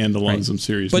good handle on some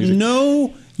serious music. But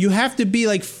no, you have to be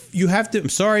I'm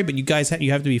sorry, but you guys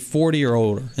you have to be 40 or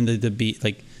older and to be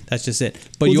that's just it.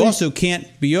 But you also can't,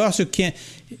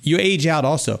 you age out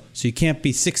also, so you can't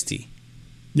be 60.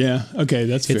 Yeah, okay,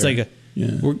 that's fair. It's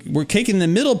we're taking the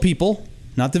middle people,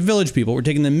 not the village people. We're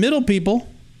taking the middle people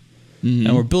mm-hmm.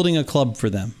 and we're building a club for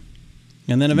them.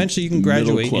 And then eventually you can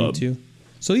graduate into...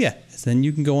 So yeah, then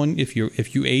you can go on, if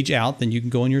you age out, then you can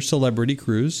go on your celebrity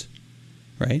cruise,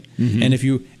 right? Mm-hmm. And if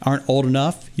you aren't old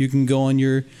enough, you can go on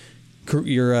your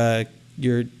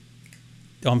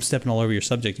I'm stepping all over your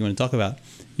subject you want to talk about.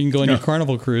 You can go on your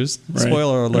Carnival cruise. Right.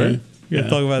 Spoiler alert. Right. Yeah,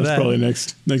 talk about that. Probably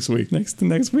next week.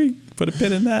 Next week. Put a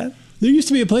pin in that. There used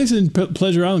to be a place in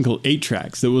Pleasure Island called 8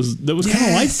 Tracks that was kind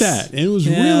of like that, and it was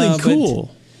really cool.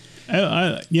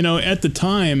 I at the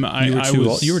time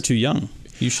you were too young.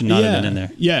 You should not have been in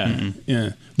there. Yeah, mm-mm.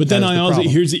 Yeah. But then I also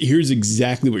here's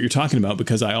exactly what you're talking about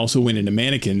because I also went into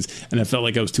Mannequins and I felt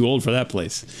like I was too old for that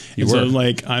place. So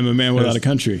I'm a man without a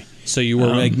country. So you were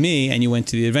like me and you went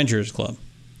to the Adventurers Club.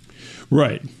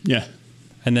 Right. Yeah.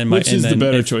 And then which is the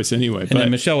better choice anyway. And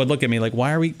then Michelle would look at me like,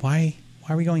 why are we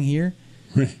going here?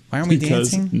 Right. Why aren't we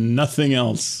dancing? Because nothing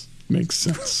else makes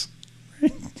sense.